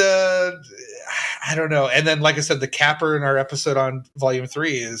just I don't know. And then, like I said, the capper in our episode on Volume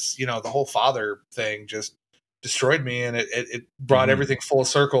 3 is the whole father thing just destroyed me, and it brought everything full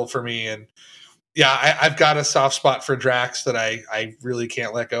circle for me. And yeah, I've got a soft spot for Drax that I really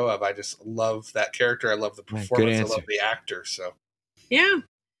can't let go of. I just love that character. I love the performance. I love the actor. So yeah,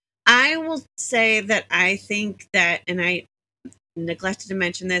 I will say that I think that, and I neglected to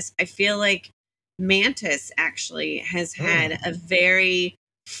mention this, I feel like Mantis actually has had a very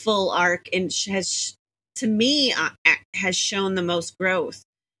full arc and has, to me, has shown the most growth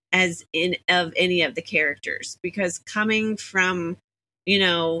of any of the characters, because coming from,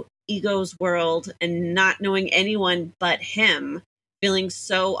 Ego's world and not knowing anyone but him, feeling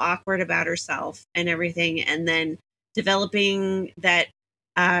so awkward about herself and everything, and then developing that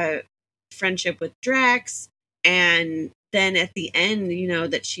friendship with Drax, and then at the end,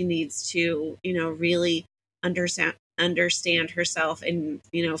 that she needs to, really understand herself and,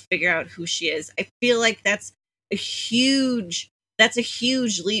 figure out who she is. I feel like that's a huge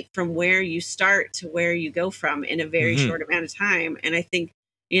leap from where you start to where you go from in a very short amount of time. And I think,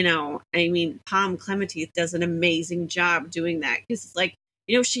 Pom Klementieff does an amazing job doing that, because it's like,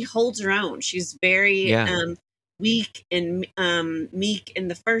 she holds her own. She's very weak and meek in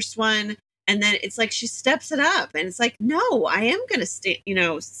the first one. And then it's like she steps it up, and it's like, no, I am going to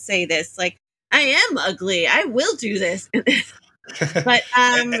say this. Like, I am ugly. I will do this. But she does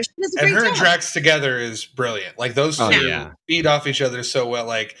a great and her job. And Drax together is brilliant. Like those two feed off each other so well.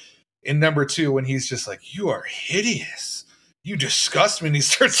 Like in number 2, when he's just like, "You are hideous. You disgust me," and he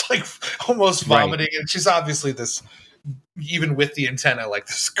starts like almost vomiting, and she's obviously this, even with the antenna, like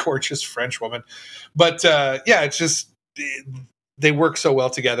this gorgeous French woman. But it's just. They work so well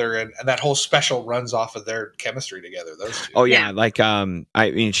together, and that whole special runs off of their chemistry together. Those two. Oh yeah, like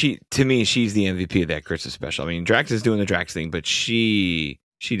she's the MVP of that Christmas special. I mean, Drax is doing the Drax thing, but she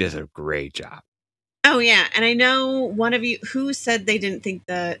does a great job. Oh yeah, and I know one of you who said they didn't think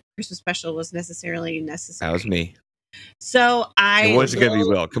the Christmas special was necessary. That was me. So what's it gonna be?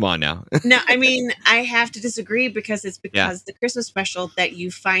 Will, come on now. No, I mean, I have to disagree, because it's because the Christmas special that you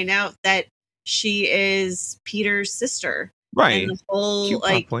find out that she is Peter's sister. Right. And the whole cute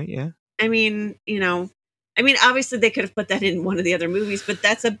like point, yeah. I mean, obviously they could have put that in one of the other movies, but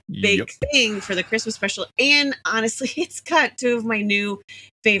that's a big thing for the Christmas special. And honestly, it's got 2 of my new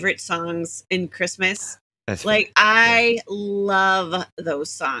favorite songs in Christmas. That's like I love those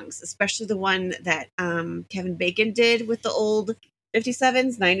songs, especially the one that Kevin Bacon did with the old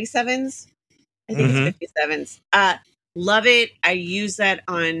 57s, 97s. I think it's 57s. Love it. I use that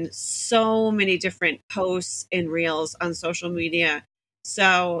on so many different posts and reels on social media.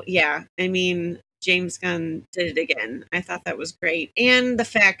 So yeah, I mean, James Gunn did it again. I thought that was great. And the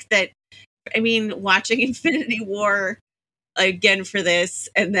fact that, watching Infinity War again for this,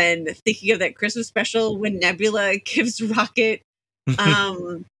 and then thinking of that Christmas special when Nebula gives Rocket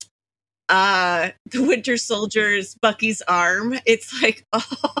the Winter Soldier's Bucky's arm. It's like,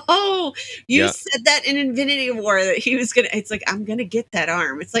 oh, you said that in Infinity War that he was it's like, I'm gonna get that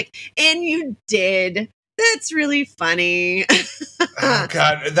arm. It's like, and you did. That's really funny. Oh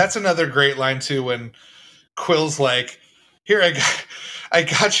God, that's another great line too, when Quill's like, "Here, I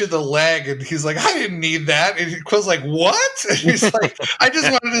got you the leg," and he's like, "I didn't need that." And Quill's like, "What?" And he's like, "I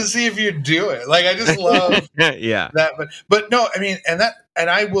just wanted to see if you'd do it." Like, I just love that. But no, and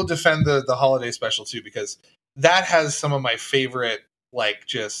I will defend the holiday special too, because that has some of my favorite, like,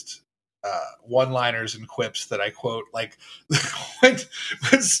 just one-liners and quips that I quote. Like when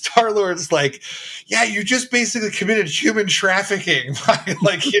Star-Lord's like, "Yeah, you just basically committed human trafficking by,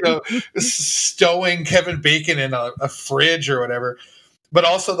 like, stowing Kevin Bacon in a fridge or whatever." But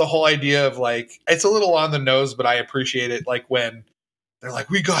also the whole idea of, like, it's a little on the nose, but I appreciate it. Like when they're like,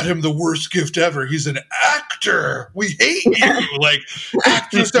 "We got him the worst gift ever. He's an actor. We hate you." Like,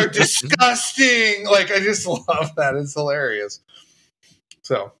 actors are disgusting. Like, I just love that. It's hilarious.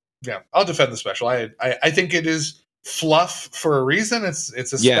 So yeah, I'll defend the special. I think it is fluff for a reason. It's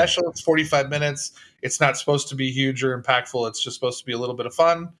a special. It's 45 minutes. It's not supposed to be huge or impactful. It's just supposed to be a little bit of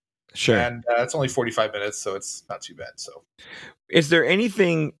fun. Sure. And it's only 45 minutes, so it's not too bad. So, is there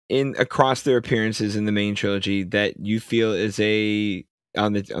anything across their appearances in the main trilogy that you feel is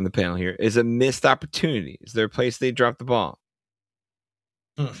on the panel here is a missed opportunity? Is there a place they dropped the ball?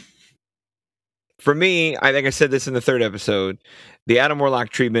 For me, I think I said this in the third episode. The Adam Warlock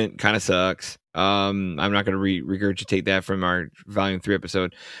treatment kind of sucks. I'm not going to regurgitate that from our Volume 3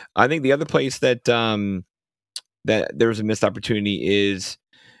 episode. I think the other place that that there was a missed opportunity is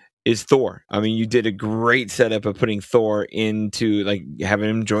Thor. I mean, you did a great setup of putting Thor into, like, having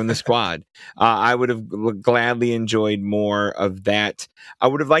him join the squad. I would have gladly enjoyed more of that. I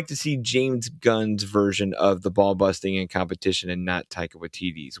would have liked to see James Gunn's version of the ball busting and competition and not Taika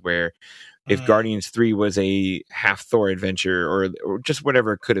Waititi's, where if Guardians 3 was a half Thor adventure or just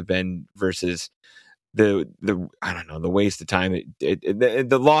whatever it could have been versus the I don't know, the waste of time,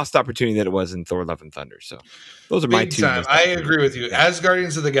 the lost opportunity that it was in Thor: Love and Thunder. So those are my two. I agree with you. As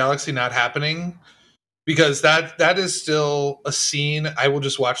Guardians of the Galaxy not happening, because that is still a scene I will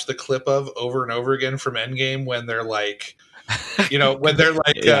just watch the clip of over and over again from Endgame when they're like, when they're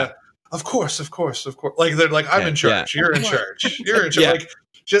like, of course, like they're like, I'm in charge, you're in charge, you're in charge. Like,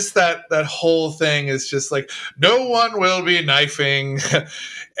 just that whole thing is just like, no one will be knifing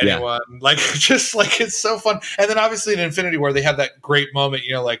anyone. Like, just like, it's so fun. And then obviously in Infinity War, they have that great moment,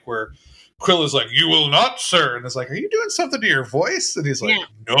 like where Quill is like, you will not, sir. And it's like, are you doing something to your voice? And he's like,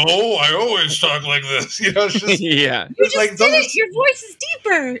 no, I always talk like this. It's just, you just like, did it. Your voice is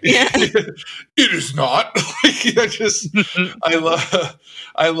deeper. Yeah. It is not.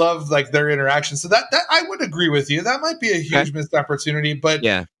 I love like their interaction. So that I would agree with you. That might be a huge missed opportunity, but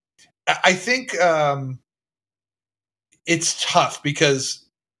I think it's tough because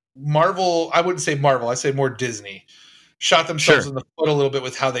Marvel, I wouldn't say Marvel, I say more Disney, shot themselves in the foot a little bit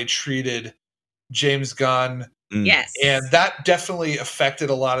with how they treated James Gunn. Yes. And that definitely affected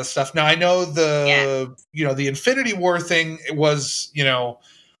a lot of stuff. Now I know the Infinity War thing was,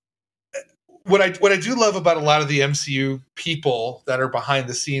 what I do love about a lot of the MCU people that are behind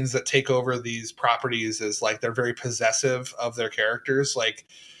the scenes that take over these properties is like they're very possessive of their characters. Like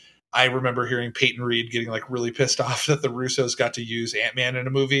I remember hearing Peyton Reed getting like really pissed off that the Russos got to use Ant-Man in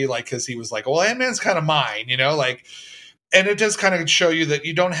a movie, like because he was like, well, Ant-Man's kind of mine, like. And it does kind of show you that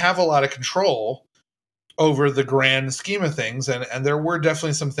you don't have a lot of control over the grand scheme of things. And there were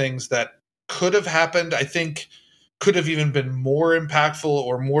definitely some things that could have happened. I think could have even been more impactful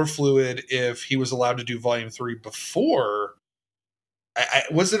or more fluid if he was allowed to do Volume 3 before.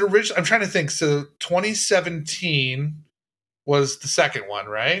 Was it original? I'm trying to think. So 2017 was the second one,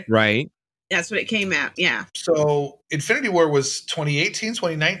 right? Right. That's what it came out. Yeah. So Infinity War was 2018,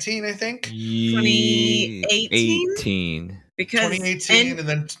 2019, I think. 2018. Because 2018 and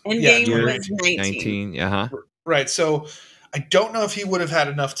then Endgame was 19. Right. So I don't know if he would have had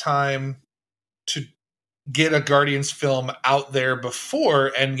enough time to get a Guardians film out there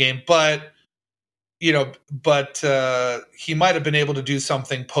before Endgame, but he might have been able to do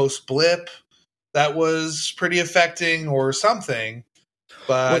something post Blip that was pretty affecting or something.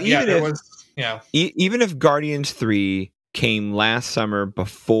 But even if Guardians 3 came last summer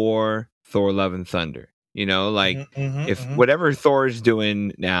before Thor: Love and Thunder, if whatever Thor is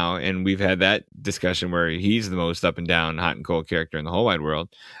doing now, and we've had that discussion where he's the most up and down, hot and cold character in the whole wide world.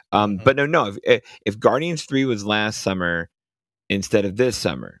 But no, if Guardians 3 was last summer instead of this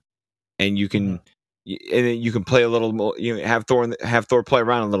summer, and you can play a little more, have Thor play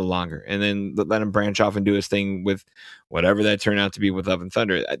around a little longer, and then let him branch off and do his thing with whatever that turned out to be with Love and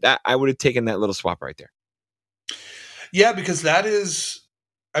Thunder. That I would have taken that little swap right there. Yeah, because that is,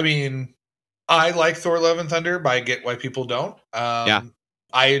 I mean, I like Thor: Love and Thunder, but I get why people don't. I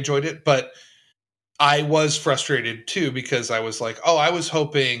enjoyed it, but I was frustrated too because I was like, I was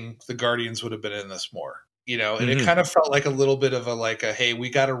hoping the Guardians would have been in this more, and it kind of felt like a little bit of a hey, we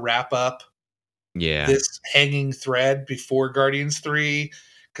got to wrap up this hanging thread before Guardians 3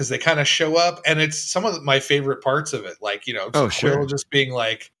 because they kind of show up, and it's some of my favorite parts of it, like Quill just being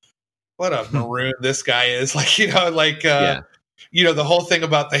like, what a maroon this guy is, like the whole thing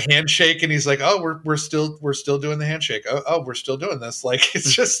about the handshake, and he's like, we're still doing the handshake, we're still doing this, like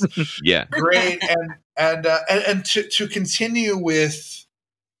it's just great. And to continue with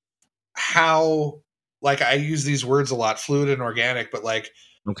how, like, I use these words a lot, fluid and organic, but like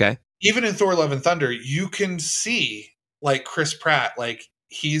even in Thor: Love and Thunder, you can see like Chris Pratt, like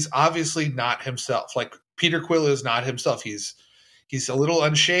he's obviously not himself. Like Peter Quill is not himself. He's a little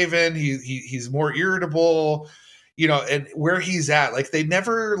unshaven. He's more irritable, and where he's at, like they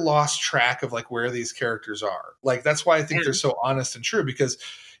never lost track of like where these characters are. Like that's why I think they're so honest and true, because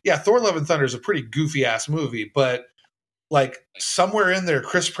Thor: Love and Thunder is a pretty goofy ass movie, but like somewhere in there,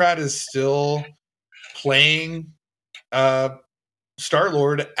 Chris Pratt is still playing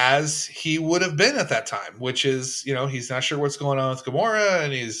Star-Lord as he would have been at that time, which is, he's not sure what's going on with Gamora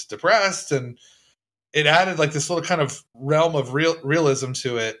and he's depressed, and it added like this little kind of realm of realism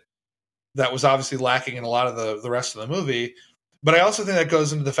to it that was obviously lacking in a lot of the rest of the movie. But I also think that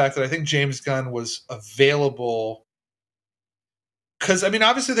goes into the fact that I think James Gunn was available because, I mean,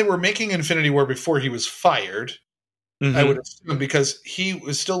 obviously they were making Infinity War before he was fired, I would assume, because he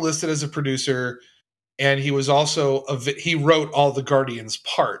was still listed as a producer, and he was also he wrote all the Guardians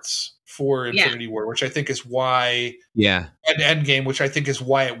parts for Infinity War, which I think is why and Endgame, which I think is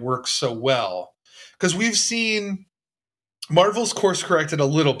why it works so well. Because we've seen Marvel's course corrected a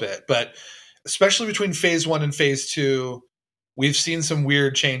little bit, but especially between phase 1 and phase 2, we've seen some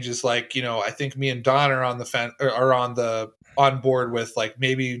weird changes. Like, you know, I think me and Don are on board with, like,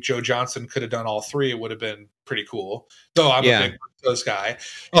 maybe Joe Johnston could have done all 3. It would have been pretty cool. Though I'm a big Russo's guy.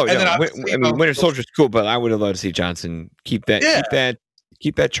 Oh, and then Winter Soldier's cool, but I would have loved to see Johnson keep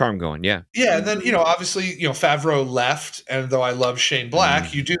that charm going. Yeah. Yeah, and then, you know, obviously, you know, Favreau left, and though I love Shane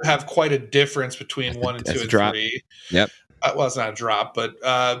Black, you do have quite a difference between 1 and 2 and 3. Yep. Well, it's not a drop, but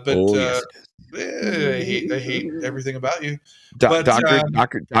I hate everything about you.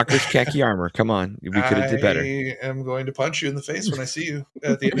 Doctor's khaki armor. Come on, we could have did better. I am going to punch you in the face when I see you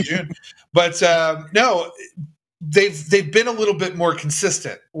at the end of June. But no, they've been a little bit more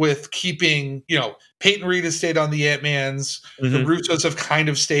consistent with keeping. You know, Peyton Reed has stayed on the Ant-Mans. The Russos have kind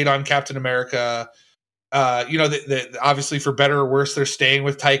of stayed on Captain America. You know, obviously for better or worse, they're staying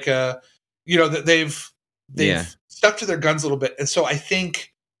with Taika. You know, that they've stuck to their guns a little bit. And so I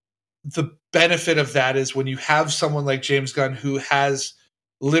think the benefit of that is when you have someone like James Gunn who has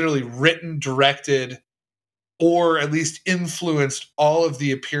literally written, directed, or at least influenced all of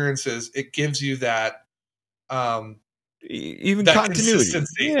the appearances, it gives you that even that continuity.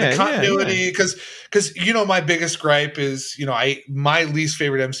 Consistency. The continuity, because you know, my biggest gripe is, you know, my least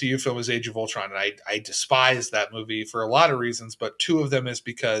favorite MCU film is Age of Ultron, and I despise that movie for a lot of reasons, but 2 of them is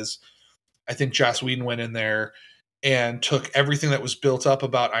because I think Joss Whedon went in there and took everything that was built up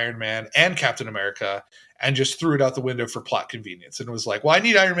about Iron Man and Captain America and just threw it out the window for plot convenience. And was like, well, I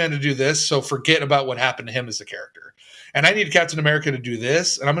need Iron Man to do this, so forget about what happened to him as a character. And I need Captain America to do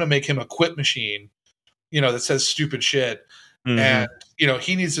this, and I'm going to make him a quip machine, you know, that says stupid shit. And, you know,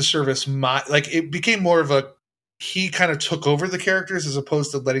 he needs to service it became more of he kind of took over the characters as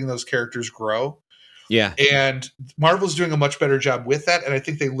opposed to letting those characters grow. Yeah. And Marvel's doing a much better job with that. And I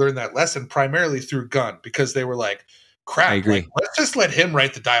think they learned that lesson primarily through Gunn, because they were like, crap, I agree. Let's just let him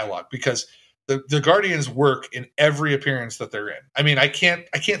write the dialogue, because the Guardians work in every appearance that they're in. I mean, I can't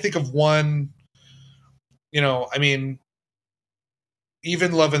think of one, you know, I mean,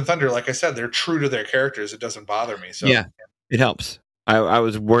 even Love and Thunder, like I said, they're true to their characters. It doesn't bother me. So yeah, it helps. I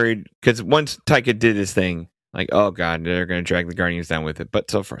was worried because once Taika did his thing, like, oh God, they're going to drag the Guardians down with it.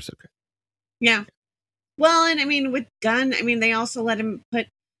 But so far, so good. Yeah. Well, and I mean, with Gunn, I mean, they also let him put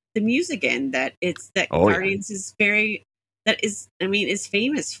the music in Guardians is is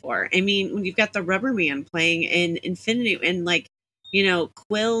famous for. I mean, when you've got the Rubber Man playing in Infinity, and, like, you know,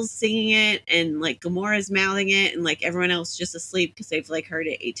 Quill's singing it, and, like, Gamora's mouthing it, and, like, everyone else just asleep because they've, like, heard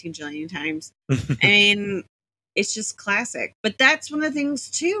it 18 jillion times. And it's just classic. But that's one of the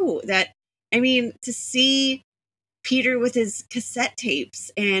things too, that, I mean, to see Peter with his cassette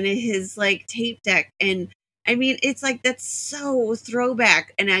tapes and his, like, tape deck, and I mean, it's like, that's so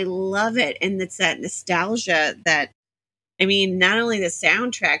throwback, and I love it. And it's that nostalgia that, I mean, not only the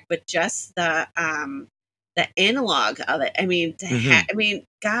soundtrack, but just the analog of it. I mean, I mean,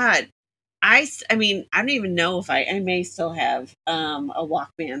 God, I mean, I don't even know if I may still have a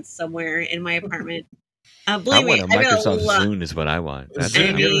Walkman somewhere in my apartment. Believe me, I want a Microsoft Zune is what I want.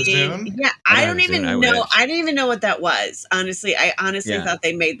 Zune? You have a Zune? Yeah, I don't even know. I didn't even know what that was. Honestly, I thought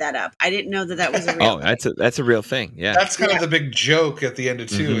they made that up. I didn't know that was a real thing. That's a real thing. Yeah, that's kind of the big joke at the end of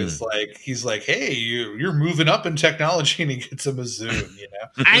 2 is, like, he's like, hey, you're moving up in technology, and he gets him a Zune, you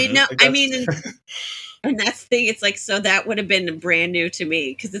know? I know. Like, I mean, and that's the thing. It's like, so that would have been brand new to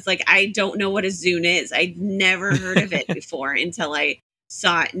me, because it's like, I don't know what a Zune is. I'd never heard of it before until I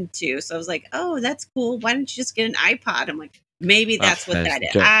saw it in 2. So I was like, oh, that's cool. Why don't you just get an iPod? I'm like, maybe that's what that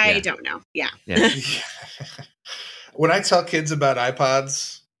is. I don't know. Yeah. When I tell kids about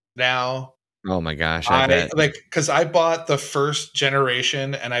iPods now, oh my gosh, I bet. Like, because I bought the first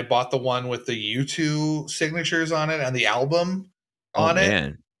generation, and I bought the one with the U2 signatures on it and the album on it.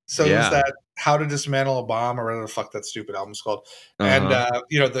 Man. So it was that How to Dismantle a Bomb, or whatever the fuck that stupid album's called. And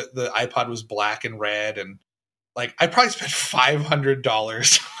you know, the iPod was black and red, and, like, I probably spent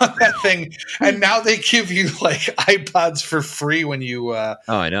 $500 on that thing, and now they give you, like, iPods for free when you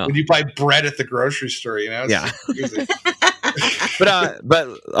I know, when you buy bread at the grocery store. You know, it's crazy. but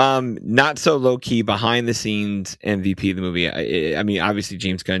not so low key behind the scenes MVP of the movie. I mean, obviously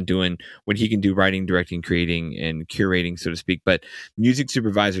James Gunn doing what he can do, writing, directing, creating, and curating, so to speak. But music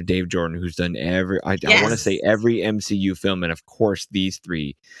supervisor Dave Jordan, who's done I want to say every MCU film, and of course these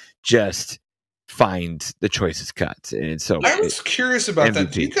three, just finds the choicest cuts. And so I was curious about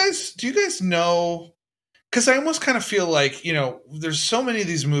MVP. that. Do you guys know? Because I almost kind of feel like, there's so many of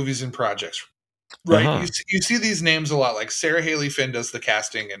these movies and projects, right? Uh-huh. You see these names a lot, like Sarah Haley Finn does the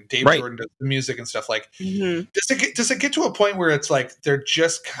casting and Dave Jordan does the music and stuff. Like, does it get to a point where it's like they're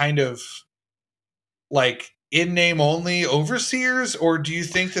just kind of like in name only overseers, or do you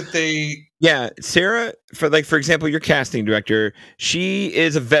think that they? Yeah, Sarah, for example, your casting director, she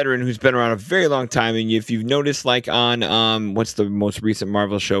is a veteran who's been around a very long time. And if you've noticed, like on what's the most recent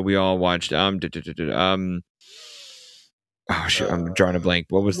Marvel show we all watched? Oh shoot, I'm drawing a blank.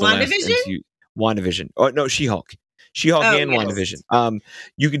 What was the last MCU? WandaVision. Oh no, She-Hulk. She-Hulk and WandaVision.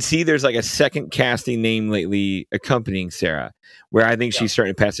 You can see there's like a second casting name lately accompanying Sarah, where I think she's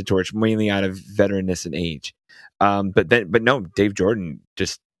starting to pass the torch mainly out of veteranness and age. But no, Dave Jordan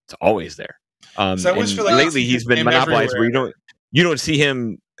just is always there. So I always feel like lately he's been monopolized where you don't see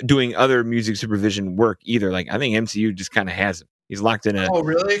him doing other music supervision work either. Like I think MCU just kind of has him. He's locked in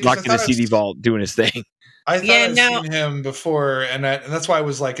a CD vault doing his thing. I thought I'd seen him before, and that's why I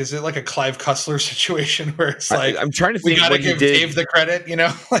was like, is it like a Clive Cussler situation where it's like I'm trying to think we got to give Dave the credit,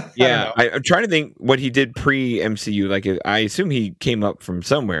 Yeah, I'm trying to think what he did pre MCU. Like I assume he came up from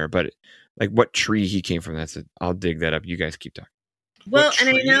somewhere, but like what tree he came from. I'll dig that up. You guys keep talking. Well, and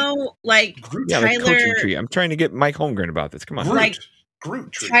I know like Tyler. Coaching tree. I'm trying to get Mike Holmgren about this. Come on,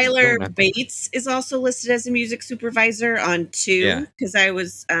 Groot tree. Tyler Bates is also listed as a music supervisor on 2 because I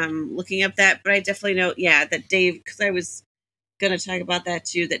was looking up that, but I definitely know that Dave, because I was going to talk about that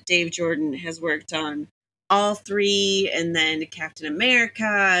too, that Dave Jordan has worked on all 3 and then Captain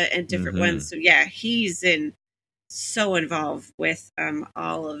America and different ones. So he's so involved with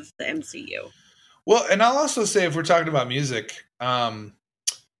all of the MCU. Well, and I'll also say, if we're talking about music, I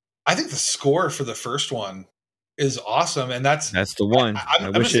think the score for the first one is awesome, and that's the one. I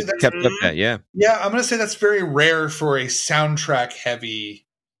wish it kept up that. Yeah, I'm going to say that's very rare for a soundtrack heavy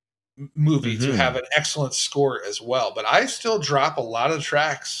movie to have an excellent score as well. But I still drop a lot of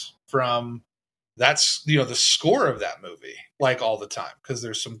tracks from that's the score of that movie like all the time, because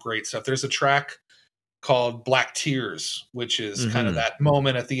there's some great stuff. There's a track called Black Tears, which is kind of that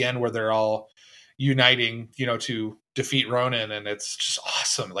moment at the end where they're all uniting, to defeat Ronan, and it's just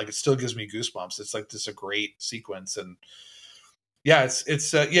awesome. Like, it still gives me goosebumps. It's like this a great sequence, and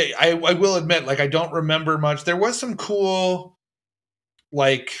I will admit, like, I don't remember much. There was some cool,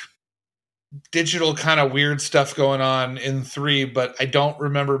 like, digital kind of weird stuff going on in 3, but I don't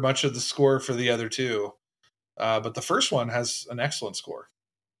remember much of the score for the other 2. But the first one has an excellent score.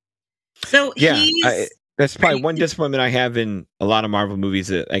 So that's probably one disappointment I have in a lot of Marvel movies.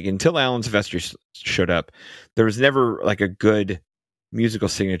 That, like, until Alan Silvestri showed up, there was never like a good musical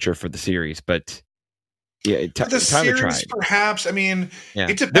signature for the series. But the series, perhaps. I mean,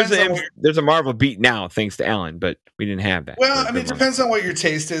 it depends. There's a Marvel beat now, thanks to Alan, but we didn't have that. Well, I mean, it depends on what your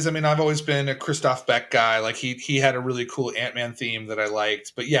taste is. I mean, I've always been a Christoph Beck guy. Like, he had a really cool Ant-Man theme that I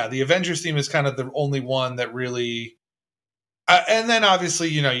liked. But the Avengers theme is kind of the only one that really. And then obviously,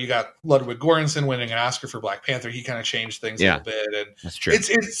 you got Ludwig Göransson winning an Oscar for Black Panther. He kind of changed things a little bit, and that's true.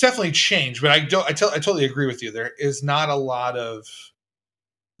 It's definitely changed. But I totally agree with you. There is not a lot of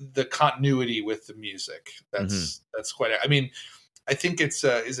the continuity with the music. That's quite. I mean, I think it's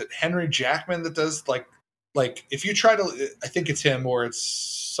is it Henry Jackman that does like if you try to, I think it's him or it's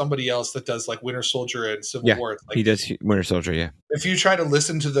somebody else that does like Winter Soldier and Civil War. It's like, he does Winter Soldier. Yeah. If you try to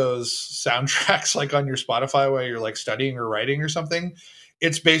listen to those soundtracks like on your Spotify while you're like studying or writing or something,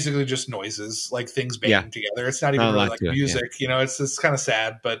 it's basically just noises, like things banging together. It's not even really like music. It's kind of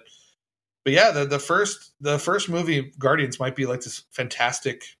sad, but the first movie, Guardians, might be like this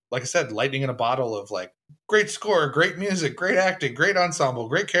fantastic, like I said, lightning in a bottle of like great score, great music, great acting, great ensemble,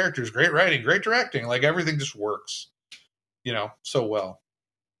 great characters, great writing, great directing. Like, everything just works, so well.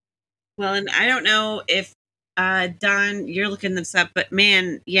 Well, and I don't know if Don, you're looking this up, but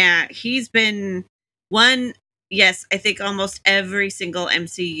man, he's been one. Yes, I think almost every single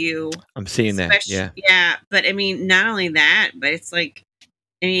MCU. I'm seeing that. Yeah, but I mean, not only that, but it's like,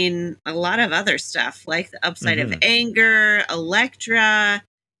 I mean, a lot of other stuff like The Upside of Anger, Elektra,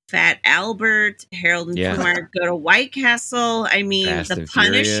 Fat Albert, Harold and Kumar Go to White Castle. I mean, The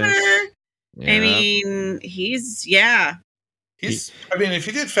Punisher. I mean, he's. I mean, if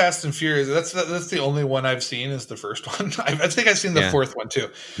he did Fast and Furious, that's the only one I've seen is the first one. I think I've seen the fourth one too.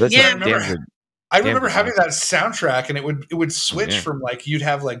 I remember having that soundtrack, and it would switch from like you'd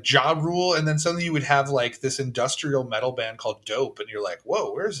have like Ja Rule, and then suddenly you would have like this industrial metal band called Dope, and you're like,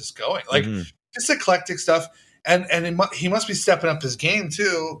 whoa, where is this going? Like just eclectic stuff, and he must be stepping up his game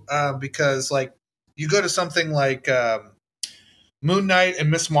too, because like you go to something like Moon Knight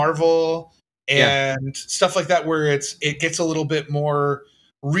and Miss Marvel and stuff like that, where it gets a little bit more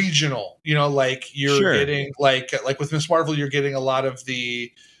regional, you know, like you're getting like with Miss Marvel, you're getting a lot of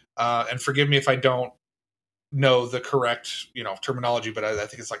the and forgive me if I don't know the correct, you know, terminology, but I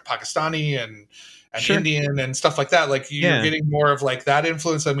think it's like Pakistani and Indian and stuff like that. Like you're getting more of like that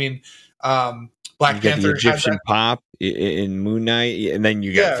influence. I mean, Black Panther, the Egyptian pop in Moon Knight, and then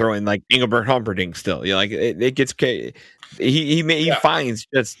you got throw in like Engelbert Humperdinck. Still, you like it gets he finds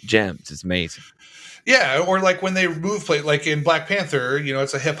just gems. It's amazing. Yeah, or like when they move play, like in Black Panther, you know,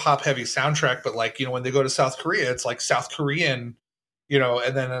 it's a hip hop heavy soundtrack, but like, you know, when they go to South Korea, it's like South Korean, you know,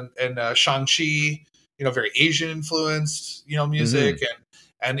 and then in Shang-Chi, you know, very Asian influenced, you know, music,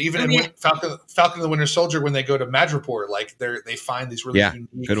 and even in Falcon and the Winter Soldier, when they go to Madripoor, like they find these really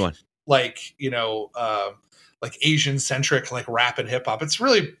unique, good one, like, you know, like Asian centric like rap and hip hop. It's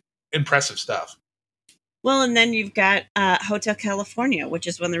really impressive stuff. Well, and then you've got Hotel California, which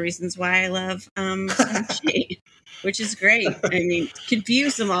is one of the reasons why I love Shang-Chi, which is great. I mean,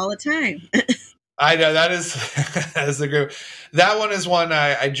 confuse them all the time. I know that is a great. That one is one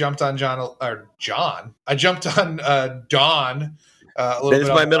I jumped on John. I jumped on Don. A little that is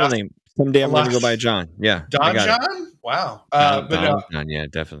my middle name. Someday I'm going to go by John. Yeah, Don John. Wow. Don, yeah,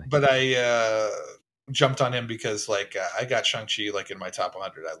 definitely. But I jumped on him because like I got Shang-Chi like in my top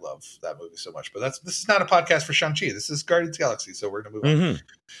 100. I love that movie so much. But this is not a podcast for Shang-Chi. This is Guardians of the Galaxy, so we're going to move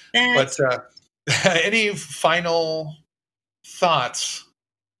on. But any final thoughts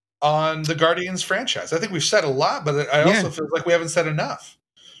on the Guardians franchise? I think we've said a lot, but I also feel like we haven't said enough.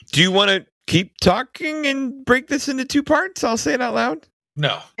 Do you want to keep talking and break this into two parts? I'll say it out loud.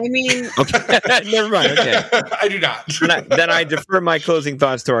 No. I mean... Okay. Never mind. Okay. I do not. Then I defer my closing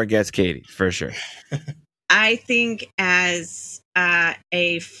thoughts to our guest, Katie, for sure. I think as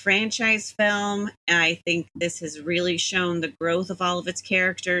a franchise film, I think this has really shown the growth of all of its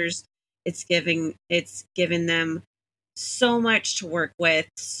characters. It's given them so much to work with,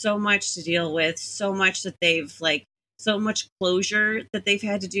 so much to deal with, so much that they've like, so much closure that they've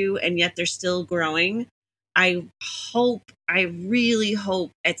had to do, and yet they're still growing. I really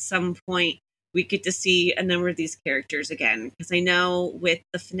hope at some point we get to see a number of these characters again, because I know with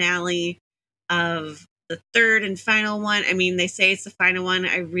the finale of the third and final one, I mean, they say it's the final one.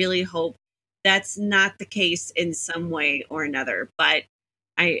 I really hope that's not the case in some way or another, but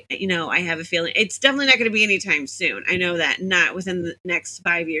I have a feeling it's definitely not going to be anytime soon. I know that, not within the next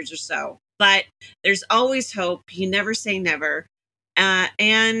 5 years or so, but there's always hope. You never say never.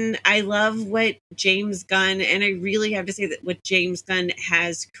 And I love what James Gunn, and I really have to say that what James Gunn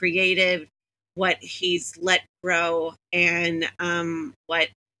has created, what he's let grow, and what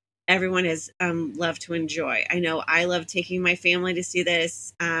everyone has loved to enjoy. I know I love taking my family to see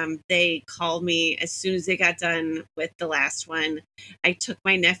this. They called me as soon as they got done with the last one. I took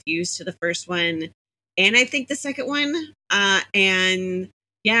my nephews to the first one, and I think the second one. And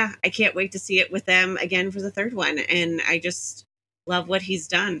yeah, I can't wait to see it with them again for the third one. And I just love what he's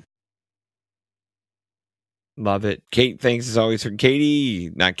done. Love it. Kate, thanks as always for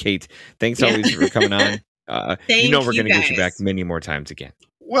Katie, not Kate. Thanks always for coming on. We're going to get you back many more times again.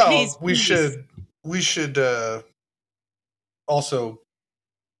 Well, we should also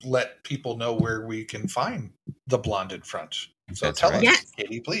let people know where we can find The Blonde in Front. So tell us,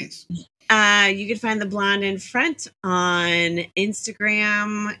 Katie, please. You can find The Blonde in Front on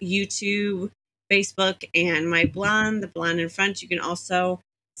Instagram, YouTube, Facebook, and my blonde, The Blonde in Front. You can also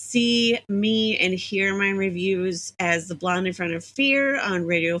see me and hear my reviews as The Blonde in Front of Fear on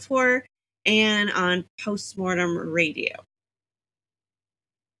Radio 4 and on Postmortem Radio.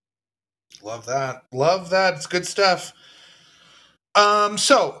 Love that. It's good stuff.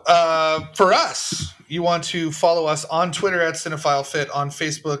 So for us, you want to follow us on Twitter at CinephileFit, on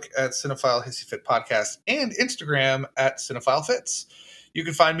Facebook at Cinephile Hissy Fit Podcast, and Instagram at CinephileFits. You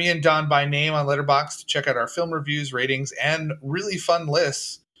can find me and Don by name on Letterboxd to check out our film reviews, ratings, and really fun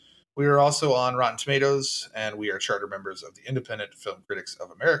lists. We are also on Rotten Tomatoes, and we are charter members of the Independent Film Critics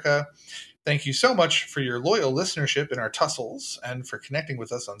of America. Thank you so much for your loyal listenership in our tussles and for connecting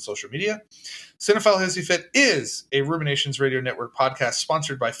with us on social media. Cinephile Hissy Fit is a Ruminations Radio Network podcast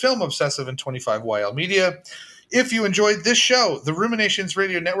sponsored by Film Obsessive and 25YL Media. If you enjoyed this show, the Ruminations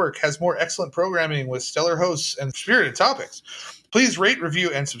Radio Network has more excellent programming with stellar hosts and spirited topics. Please rate,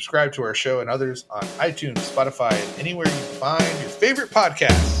 review, and subscribe to our show and others on iTunes, Spotify, and anywhere you find your favorite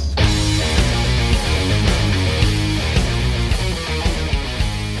podcasts.